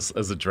uniform. It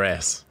was a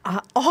dress.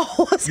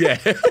 Was Yeah.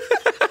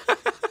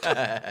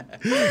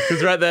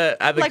 Because we're at the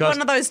like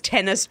one of those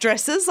tennis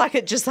dresses, like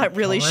it just like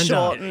really Kinda.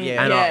 short. And,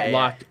 Yeah.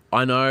 And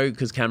I know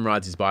because Cam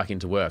rides his bike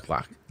into work,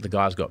 like the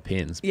guy's got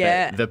pins.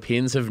 Yeah. But the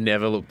pins have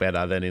never looked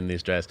better than in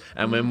this dress.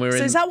 And when we're So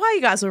in. is that why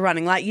you guys were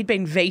running? Like you'd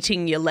been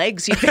veting your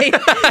legs, you'd been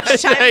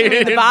shaving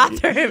in the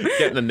bathroom.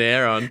 Getting the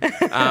nair on.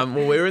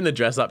 Well, we were in the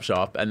dress up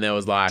shop and there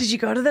was like. Did you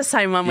go to the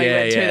same one we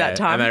went to that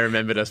time? And they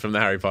remembered us from the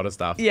Harry Potter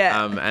stuff.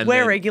 Yeah, and we're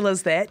then-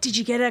 regulars there. Did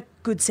you get a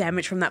good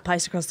sandwich from that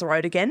place across the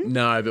road again?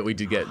 No, but we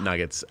did get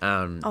nuggets.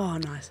 Oh,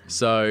 nice.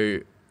 So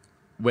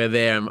we're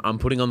there. I'm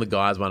putting on the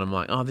guys one. I'm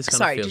like, oh, this kind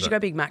Sorry, of feels. did you go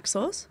Big Mac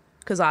sauce?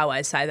 Because I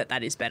always say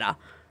that is better.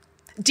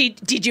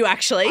 Did you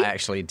actually? I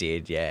actually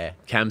did, yeah.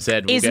 Cam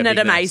said, Isn't get it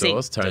Big Mac amazing?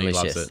 sauce. Tony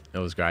Delicious. loves it. It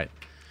was great.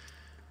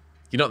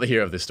 You're not the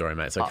hero of this story,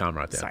 mate, so calm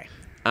right down.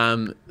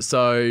 sorry.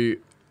 So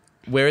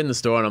we're in the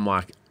store and I'm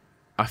like,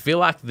 I feel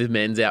like the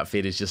men's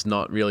outfit is just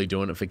not really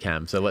doing it for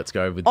Cam, so let's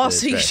go with the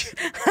so dress.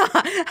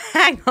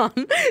 hang on.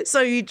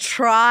 So you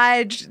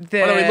tried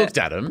the... Well, we looked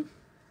at him.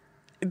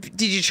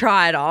 Did you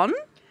try it on?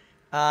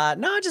 No,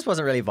 I just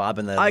wasn't really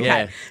vibing the Okay.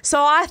 Yeah. So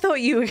I thought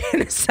you were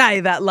going to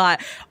say that,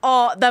 like,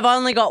 oh, they've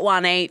only got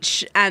one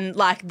each and,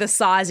 like, the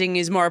sizing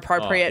is more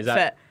appropriate Is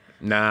that-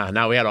 for...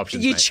 Nah, we had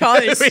options. You mate.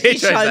 chose- We you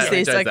chose that, we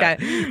this, chose okay. that.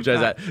 We chose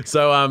that.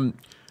 So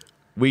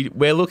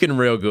we're looking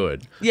real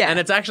good. Yeah. And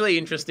it's actually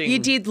interesting. You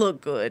did look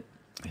good.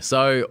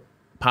 So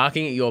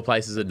parking at your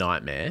place is a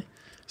nightmare.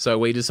 So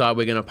we decide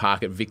we're going to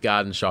park at Vic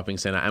Gardens Shopping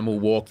Centre and we'll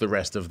walk the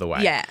rest of the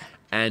way. Yeah.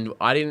 And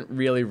I didn't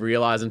really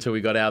realise until we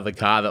got out of the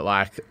car that,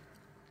 like,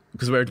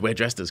 because we're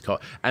dressed as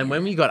cops. And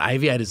when we got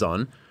aviators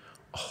on,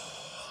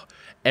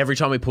 every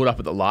time we pulled up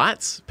at the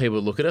lights, people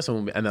would look at us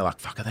and they're like,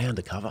 fuck, are they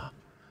undercover?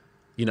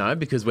 You know,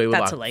 because we were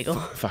That's like, illegal.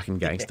 fucking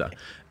gangster.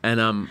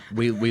 And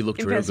we looked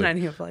real Impersonating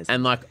good. your police.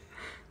 And, like,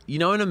 you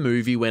know, in a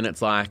movie when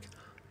it's like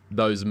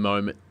those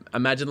moments,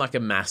 imagine like a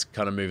mask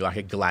kind of movie, like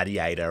a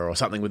Gladiator or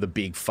something with a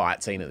big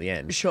fight scene at the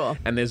end. Sure.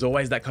 And there's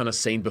always that kind of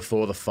scene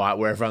before the fight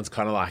where everyone's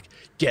kind of like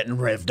getting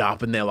revved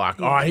up and they're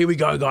like, all right, here we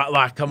go, guys.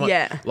 Like, come on.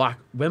 Yeah. Like,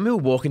 when we were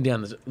walking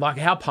down like,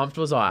 how pumped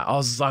was I? I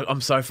was like, I'm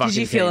so fucking Did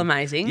you feel keen.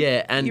 amazing?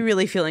 Yeah. And You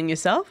really feeling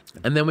yourself?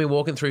 and then we're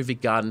walking through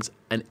Vic Gardens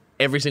and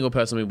every single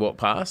person we walked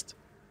past,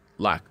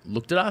 like,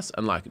 looked at us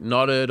and, like,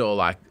 nodded or,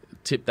 like,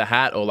 tipped the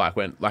hat or, like,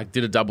 went, like,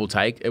 did a double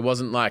take. It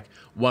wasn't, like,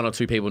 one or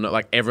two people.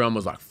 Like, everyone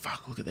was like,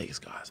 fuck, look at these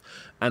guys.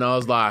 And I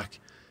was like,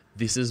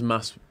 this is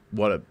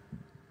what it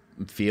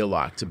feel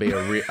like to be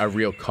a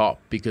real cop,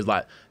 because,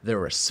 like, the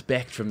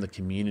respect from the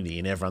community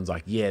and everyone's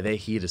like, yeah, they're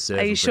here to serve.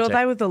 Are you and sure protect.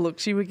 they were the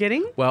looks you were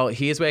getting? Well,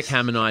 here's where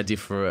Cam and I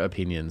differ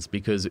opinions,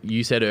 because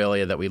you said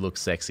earlier that we look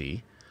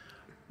sexy.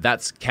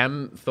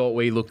 Cam thought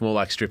we looked more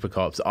like stripper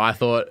cops. I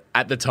thought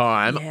at the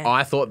time,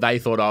 Yeah. they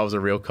thought I was a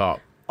real cop.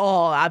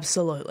 Oh,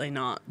 absolutely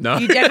not. No?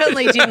 You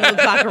definitely didn't look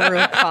like a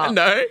real cop.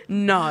 No?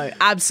 No,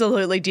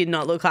 absolutely did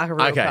not look like a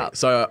real Okay, cop.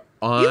 so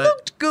You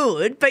looked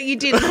good, but you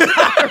didn't look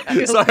like a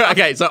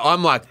real so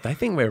I'm like, they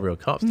think we're real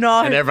cops.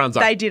 No, and everyone's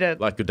like, they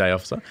didn't. Like, good day,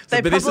 officer.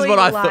 They but this is probably what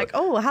I were like,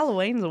 thought. oh,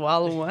 Halloween's a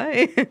while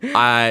away.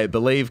 I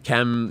believe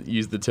Cam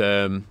used the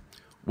term,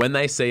 when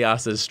they see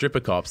us as stripper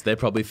cops, they're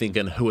probably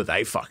thinking, who are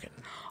they fucking?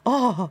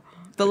 The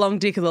long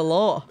dick of the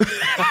law.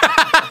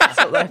 That's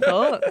what they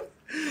thought.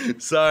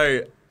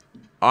 So,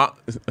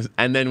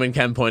 and then when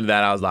Cam pointed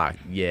that, I was like,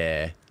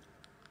 yeah,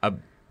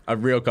 a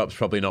real cop's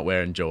probably not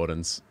wearing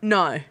Jordans.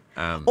 No.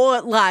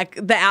 Or like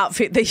the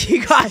outfit that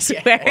you guys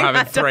are wearing. Or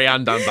having 3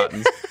 undone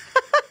buttons.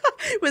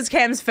 It was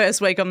Cam's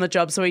first week on the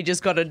job, so he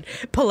just got a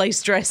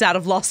police dress out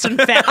of Lost and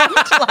Found.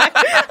 Like,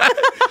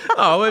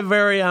 Oh,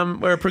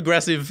 we're a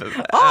progressive.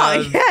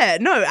 yeah,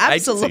 no,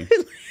 absolutely.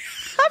 agency.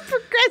 A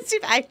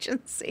progressive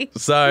agency.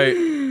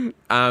 So,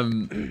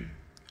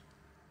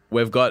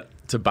 we've got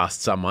to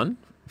bust someone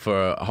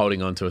for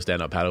holding on to a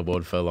stand-up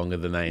paddleboard for longer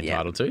than they're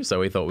entitled to. So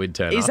we thought we'd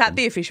turn up. Is that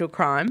the official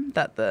crime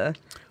that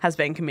has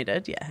been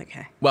committed? Yeah,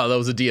 okay. Well, there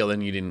was a deal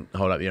and you didn't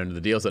hold up your end of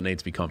the deal, so it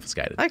needs to be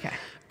confiscated. Okay.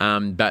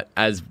 But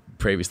as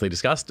previously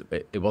discussed,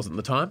 it wasn't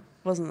the time.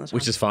 Wasn't the time.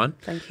 Which is fine.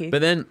 Thank you.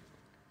 But then,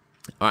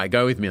 all right,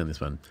 go with me on this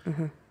one.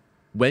 Mm-hmm.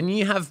 When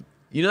you have,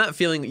 you know that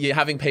feeling, you're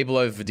having people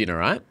over for dinner,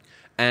 right?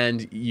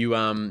 And you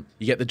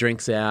get the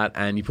drinks out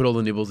and you put all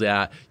the nibbles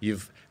out.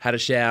 You've had a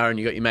shower and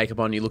you got your makeup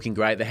on. You're looking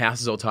great. The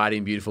house is all tidy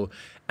and beautiful.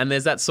 And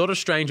there's that sort of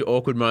strange,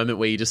 awkward moment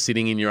where you're just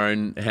sitting in your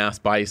own house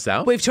by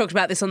yourself. We've talked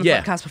about this on the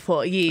podcast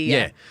before.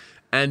 Yeah.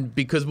 And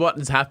because what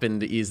has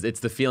happened is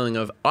it's the feeling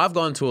of I've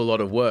gone to a lot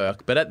of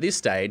work, but at this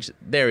stage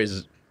there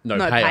is no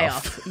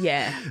payoff.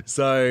 Yeah.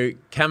 So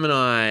Cam and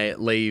I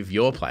leave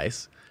your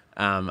place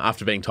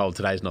after being told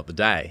today's not the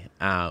day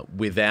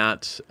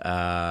without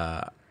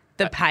the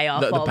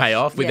payoff. The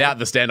payoff without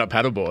the stand-up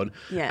paddleboard.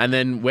 Yeah. And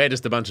then we're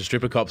just a bunch of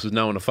stripper cops with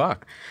no one to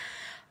fuck.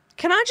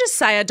 Can I just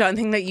say I don't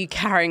think that you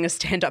carrying a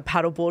stand-up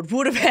paddleboard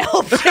would have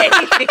helped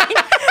anything.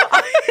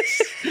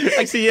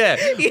 Actually, yeah.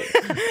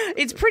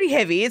 It's pretty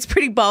heavy. It's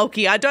pretty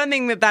bulky. I don't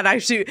think that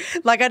actually,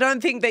 I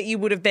don't think that you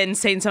would have then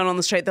seen someone on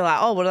the street. They're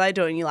like, oh, what are they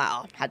doing? You're like,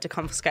 oh, I had to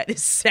confiscate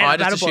this stand-up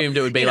paddleboard. I just assumed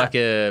it would be like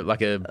a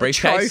briefcase.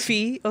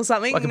 Trophy or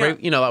something. Like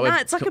no,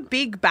 it's like a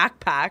big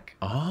backpack.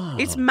 Oh.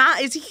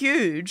 It's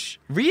huge.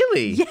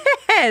 Really?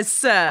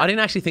 Yes. I didn't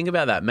actually think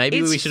about that.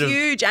 Maybe we should have. It's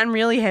huge and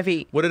really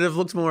heavy. Would it have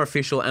looked more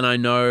official? And I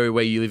know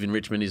where you live in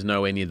Richmond is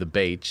nowhere near the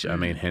beach. I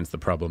mean, hence the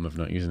problem of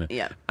not using it.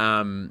 Yeah.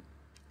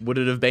 Would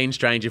it have been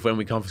strange if when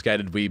we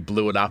confiscated, we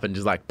blew it up and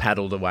just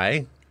paddled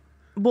away?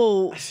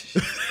 Well,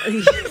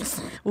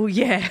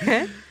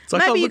 yeah.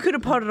 Maybe you could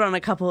have put it on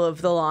a couple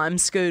of the Lime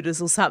scooters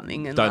or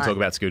something. And Don't talk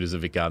about scooters at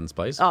Vic Gardens,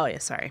 please. Oh, yeah,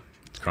 sorry.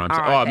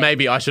 Crime.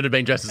 Maybe I should have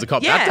been dressed as a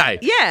cop that day.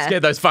 Yeah.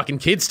 Scared those fucking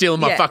kids stealing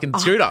my fucking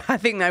scooter. I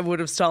think they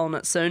would have stolen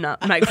it sooner.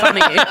 Make fun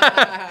of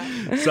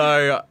you.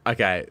 So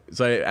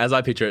as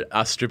I picture it,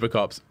 us stripper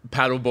cops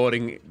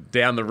paddleboarding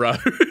down the road.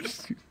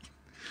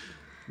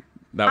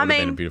 That would have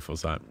been a beautiful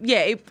sight.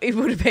 Yeah, it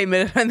would have been, but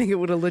I don't think it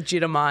would have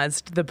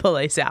legitimised the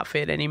police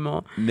outfit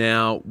anymore.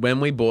 Now, when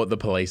we bought the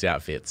police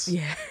outfits,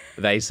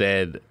 they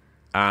said,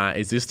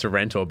 is this to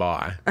rent or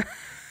buy?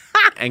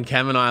 And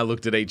Cam and I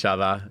looked at each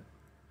other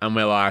and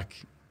we're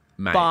like,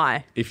 mate,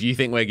 buy. If you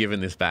think we're giving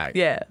this back,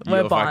 we're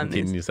you're buying fucking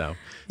kidding this. yourself.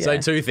 Yeah. So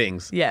 2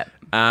 things. Yeah.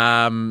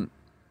 One,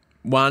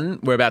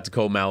 we're about to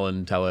call Mel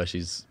and tell her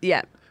she's...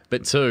 Yeah.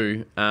 But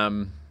 2...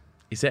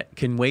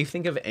 can we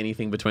think of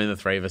anything between the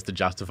 3 of us to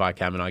justify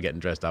Cam and I getting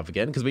dressed up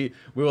again? Because we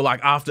were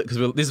like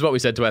this is what we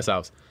said to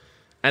ourselves.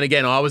 And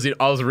again, I was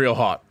real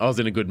hot. I was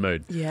in a good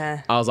mood.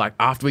 Yeah. I was like,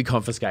 after we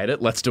confiscate it,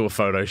 let's do a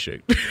photo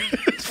shoot.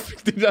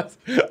 I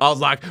was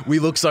like, we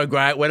look so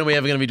great. When are we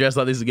ever going to be dressed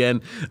like this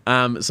again?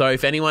 So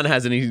if anyone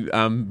has any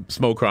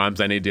small crimes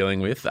they need dealing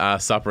with,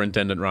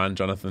 Superintendent Ryan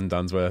Jonathan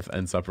Dunsworth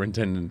and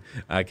Superintendent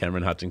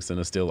Cameron Hutchinson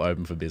are still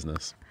open for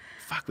business.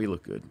 Fuck, we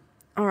look good.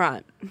 All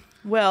right.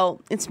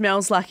 Well, it's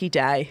Mel's lucky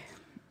day.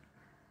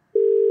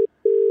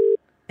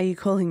 Are you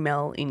calling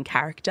Mel in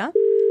character?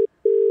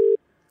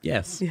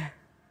 Yes. Yeah.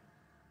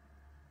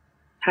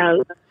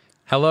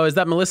 Hello, is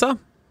that Melissa?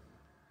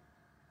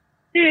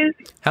 Yes.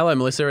 Hello,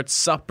 Melissa. It's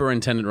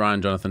Superintendent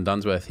Ryan Jonathan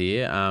Dunsworth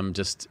here.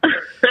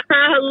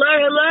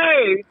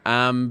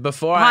 Hello.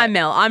 Before Hi,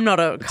 Mel. I'm not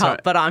a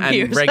cop, but I'm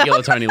here. And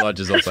regular Tony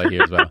Lodge is also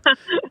here as well.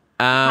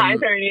 Hi,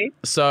 Tony.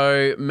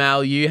 So,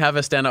 Mel, you have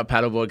a stand-up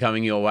paddleboard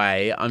coming your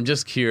way. I'm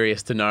just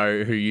curious to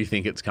know who you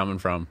think it's coming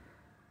from.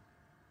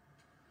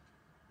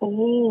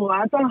 Oh,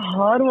 that's a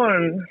hard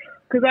one.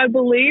 Because I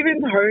believe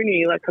in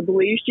Tony. I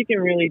believe she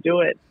can really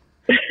do it.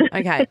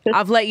 Okay,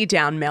 I've let you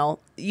down, Mel.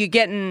 You're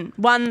getting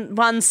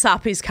one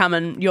sup is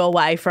coming your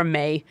way from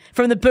me,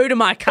 from the boot of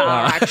my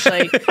car,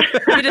 actually.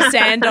 Bit of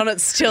sand on it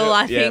still,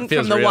 I think,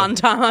 from the one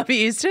time I've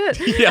used it.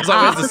 Yeah, I was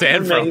like, where's the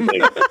sand from?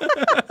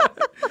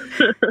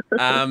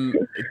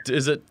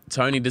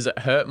 Tony, does it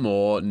hurt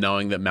more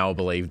knowing that Mel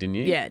believed in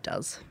you? Yeah, it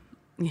does.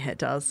 Yeah, it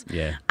does.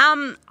 Yeah.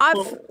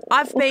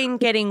 I've been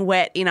getting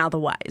wet in other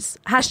ways.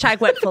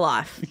 #wet for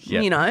life.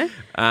 Yep. You know.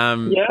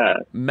 Yeah.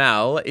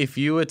 Mel, if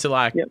you were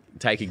to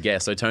take a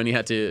guess, so Tony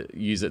had to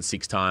use it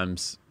 6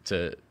 times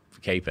to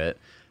keep it.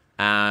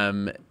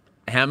 How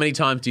many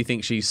times do you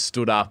think she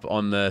stood up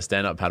on the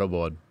stand-up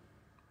paddleboard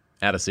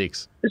out of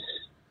 6?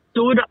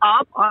 Stood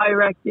up, I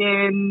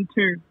reckon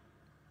 2.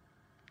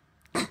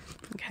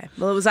 Okay.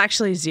 Well, it was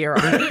actually 0.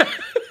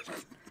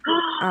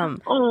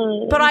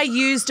 But I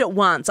used it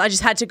once. I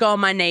just had to go on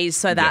my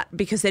knees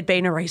because there'd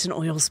been a recent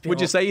oil spill. Would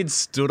you say you'd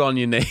stood on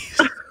your knees?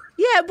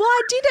 Yeah, well,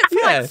 I did it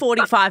for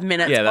 45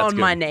 minutes on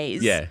my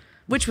knees. Yeah.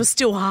 Which was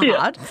still hard.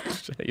 Yeah.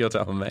 You're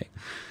telling me.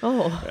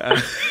 Oh,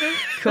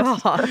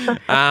 God.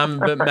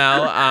 But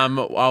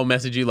Mel, I'll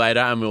message you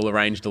later and we'll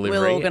arrange delivery.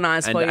 We'll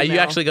organise for you, Are you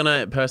Mel. actually going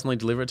to personally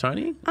deliver it,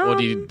 Tony? Or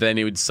do you then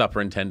need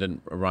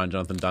Superintendent Ryan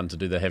Jonathan Dunn to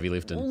do the heavy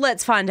lifting?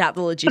 Let's find out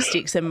the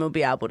logistics and we'll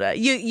be able to.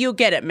 You'll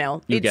get it,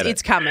 Mel.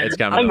 It's coming. It's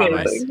coming. I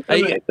promise.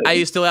 Are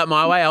you still out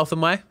my way,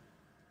 Eltham way?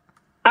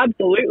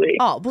 Absolutely.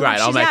 Oh, well, Great,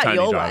 if I'll she's make out Tony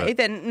your drive way, it.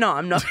 then no,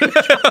 I'm not.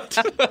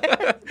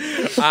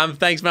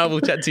 Thanks, Mel.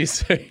 We'll chat to you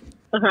soon.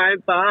 All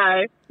right,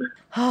 bye.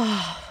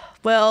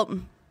 Well,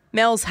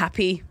 Mel's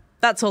happy.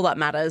 That's all that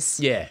matters.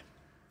 Yeah.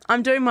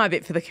 I'm doing my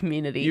bit for the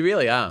community. You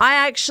really are. I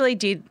actually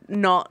did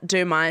not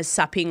do my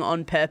supping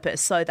on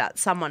purpose so that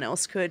someone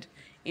else could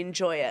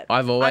enjoy it.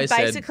 I've always I'm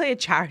said- basically a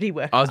charity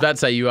worker. I was about to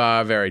say you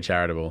are very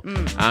charitable.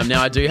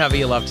 Now I do have a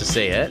You Love to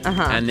See It,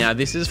 and now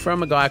this is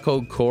from a guy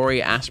called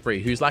Corey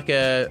Asprey, who's like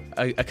a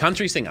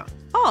country singer,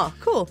 Oh,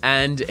 cool.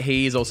 and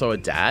he's also a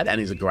dad, and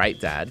he's a great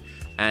dad.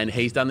 And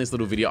he's done this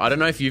little video. I don't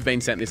know if you've been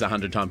sent this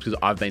 100 times because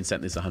I've been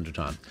sent this 100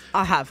 times.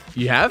 I have.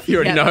 You have? You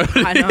already Yep, know what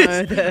it I know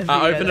is. the video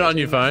Open it that on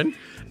you your phone,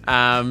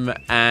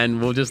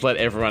 and we'll just let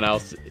everyone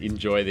else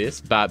enjoy this.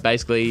 But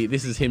basically,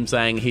 this is him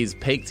saying he's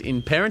peaked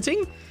in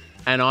parenting,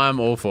 and I'm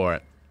all for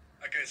it.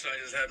 Okay, so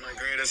I just had my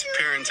greatest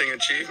parenting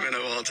achievement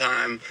of all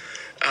time.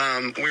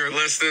 We were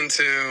listening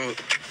to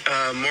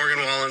Morgan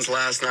Wallen's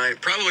Last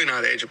Night. Probably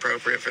not age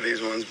appropriate for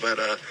these ones, but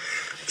it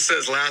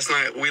says last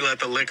night we let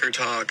the liquor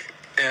talk.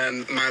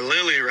 And my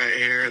Lily right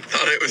here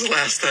thought it was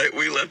last night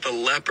we let the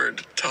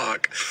leopard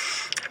talk.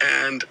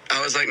 And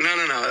I was like, no,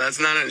 that's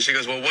not it. And she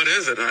goes, well, what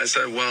is it? And I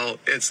said, well,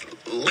 it's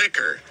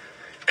liquor.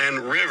 And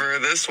River,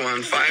 this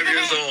one, 5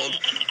 years old,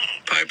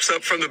 pipes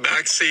up from the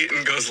back seat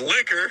and goes,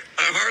 liquor?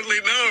 I hardly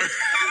know her.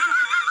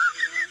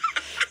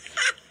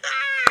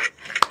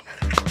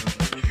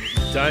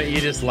 Don't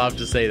you just love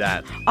to see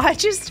that?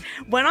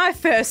 When I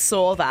first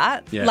saw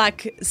that, Yeah.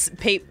 like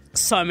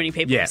so many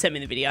people Yeah. sent me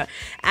the video.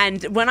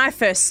 And when I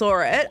first saw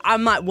it,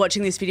 I'm like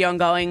watching this video and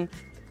going,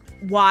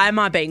 why am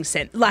I being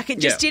sent? Like, it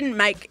just Yeah. didn't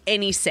make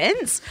any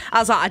sense. I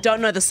was like, I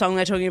don't know the song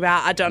they're talking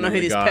about. I don't know Oh who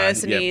my this God,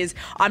 person yep. is.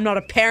 I'm not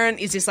a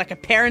parent. Is this like a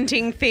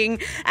parenting thing?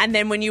 And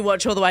then when you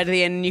watch all the way to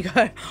the end and you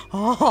go,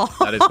 oh.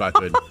 That is quite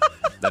good.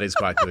 That is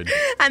quite good.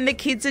 And the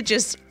kids are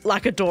just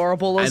like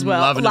adorable as And well.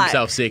 loving like,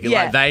 themselves sick. And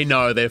yeah. like they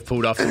know they've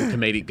pulled off some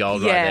comedic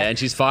gold right Yeah. there. And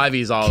she's 5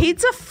 years old.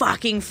 Kids are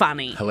fucking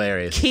funny.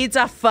 Hilarious. Kids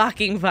are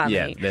fucking funny.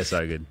 Yeah, they're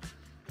so good.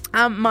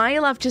 My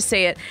love to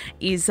see it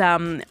is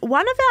one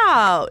of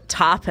our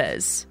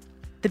tarpers,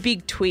 the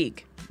Big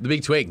Twig. The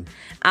Big Twig.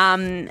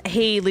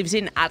 He lives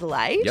in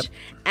Adelaide, Yep.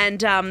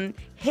 and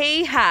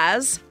he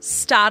has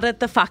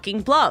started the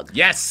fucking blog.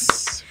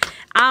 Yes.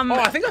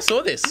 I think I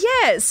saw this.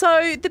 Yeah,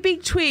 so the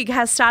Big Twig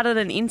has started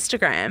an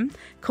Instagram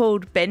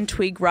called Ben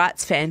Twig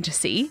Writes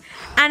Fantasy,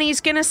 and he's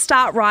going to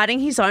start writing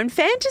his own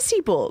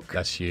fantasy book.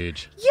 That's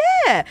huge.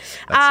 Yeah.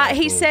 That's so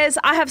He cool. says,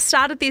 I have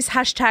started this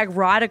hashtag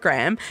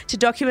writergram to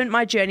document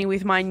my journey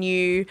with my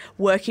new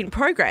work in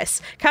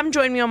progress. Come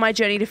join me on my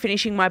journey to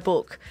finishing my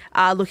book.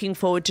 Looking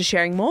forward to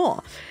sharing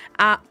more.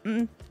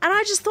 And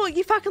I just thought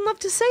you fucking love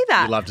to see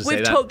that. You'd love to see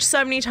We've that. talked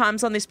so many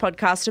times on this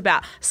podcast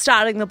about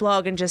starting the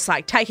blog and just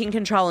like taking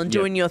control and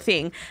doing your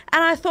thing.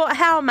 And I thought,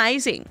 how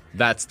amazing.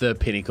 That's the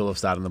pinnacle of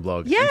starting the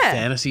blog. Yeah. And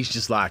fantasy's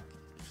just like,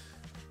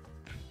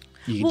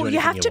 you can do Well, you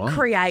anything have to want.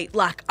 create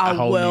like a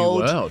whole world,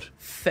 new world.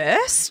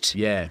 first.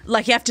 Yeah.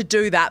 Like you have to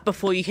do that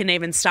before you can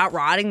even start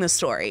writing the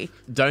story.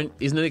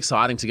 Isn't it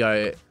exciting to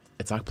go,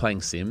 it's like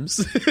playing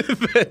Sims,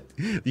 but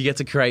you get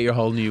to create your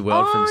whole new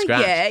world from Oh,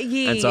 scratch.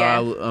 yeah, And so yeah.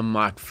 I'm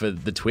like, for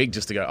the Twig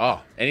just to go,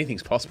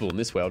 anything's possible in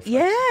this world.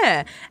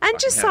 Yeah. And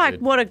just hell, like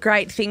dude. what a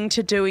great thing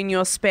to do in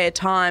your spare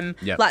time.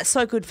 Yep. Like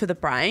so good for the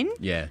brain.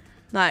 Yeah.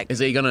 Like Is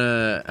he going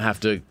to have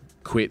to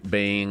quit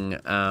being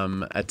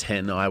a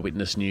 10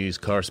 Eyewitness News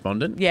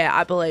correspondent? yeah,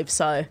 I believe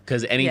so.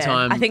 Because Yeah.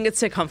 anytime... I think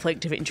it's a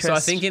conflict of interest. So I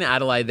think in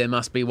Adelaide there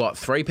must be,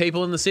 3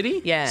 people in the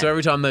city? Yeah. So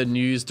every time the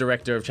news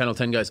director of Channel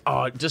 10 goes,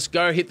 just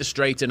go hit the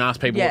streets and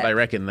ask people what they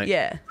reckon.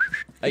 Yeah.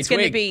 Hey, It's going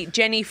to Twig. be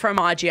Jenny from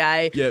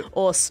IGA Yep.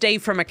 or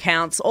Steve from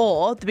Accounts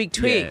or the Big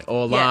Twig. Yeah,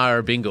 or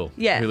Lara Bingle,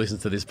 Yeah. who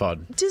listens to this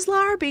pod. Does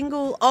Lara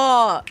Bingle...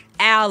 Oh,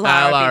 our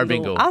Lara,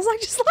 Bingle. I was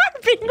like, does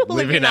Lara Bingle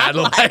Live in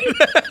Adelaide.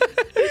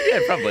 Yeah,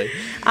 probably.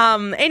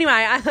 Anyway,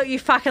 I thought you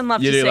fucking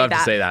love You to do see love that.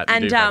 to see that. You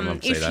And do fucking love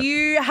to see if that.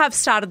 you have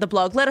started the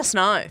blog, let us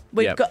know.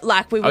 We've Yep. got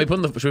like we Are we would,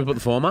 putting should we put the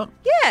form up?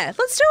 yeah,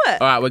 let's do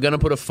it. All right, we're going to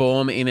put a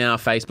form in our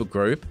Facebook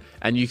group,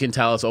 and you can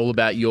tell us all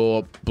about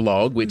your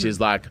blog, which is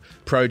like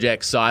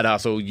project, side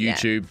hustle,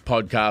 YouTube,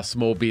 podcast,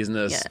 small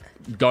business,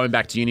 going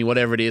back to uni,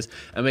 whatever it is.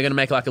 And we're going to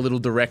make like a little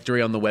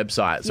directory on the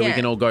website so we Yeah.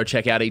 can all go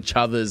check out each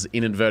other's,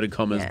 in inverted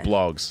commas,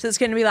 blogs. So it's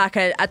going to be like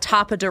a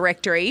Tarpa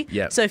directory.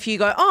 Yep. So if you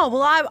go,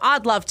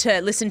 I'd love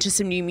to listen to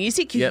some new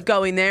music, you Yep. could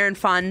go in there and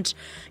find,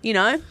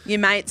 your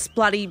mates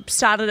bloody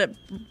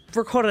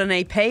recorded an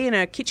EP in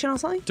a kitchen or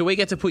something. Do we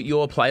get to put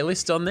your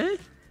playlist on there?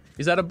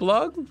 Is that a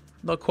blog?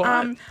 Not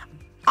quite.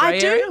 I Grey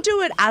do area?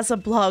 do it as a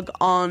blog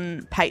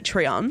on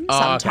Patreon Oh,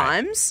 okay.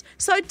 sometimes.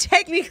 So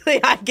technically,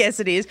 I guess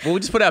it is. We'll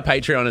just put our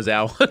Patreon as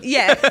our one.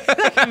 Yeah,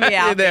 that can be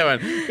our There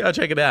one. Go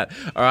check it out.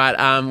 All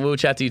right, we'll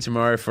chat to you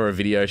tomorrow for a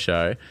video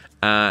show.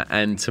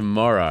 And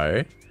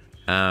tomorrow,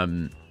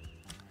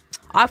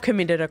 I've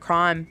committed a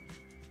crime.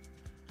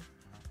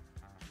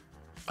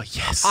 oh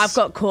yes, I've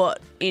got caught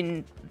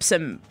in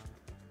some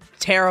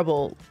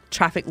terrible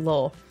traffic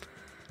law.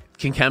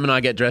 Can Cam and I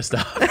get dressed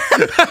up?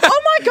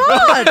 Oh my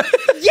God!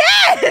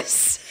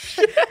 Yes!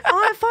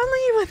 if only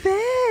you were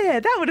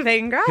there. That would have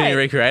been great. Can you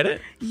recreate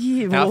it?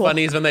 Yeah. How well,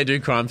 funny is when they do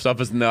Crime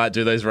Stoppers and they like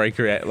do those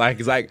recreate, like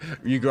it's like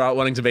you grow up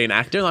wanting to be an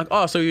actor, like,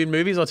 oh, so you in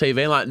movies or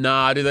TV? And like,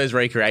 nah, I do those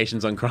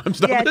recreations on Crime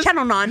Stoppers. Yeah,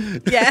 Channel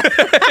 9. Yeah.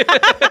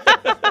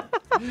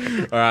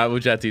 All right, we'll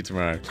chat to you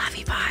tomorrow. Love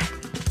you, bye.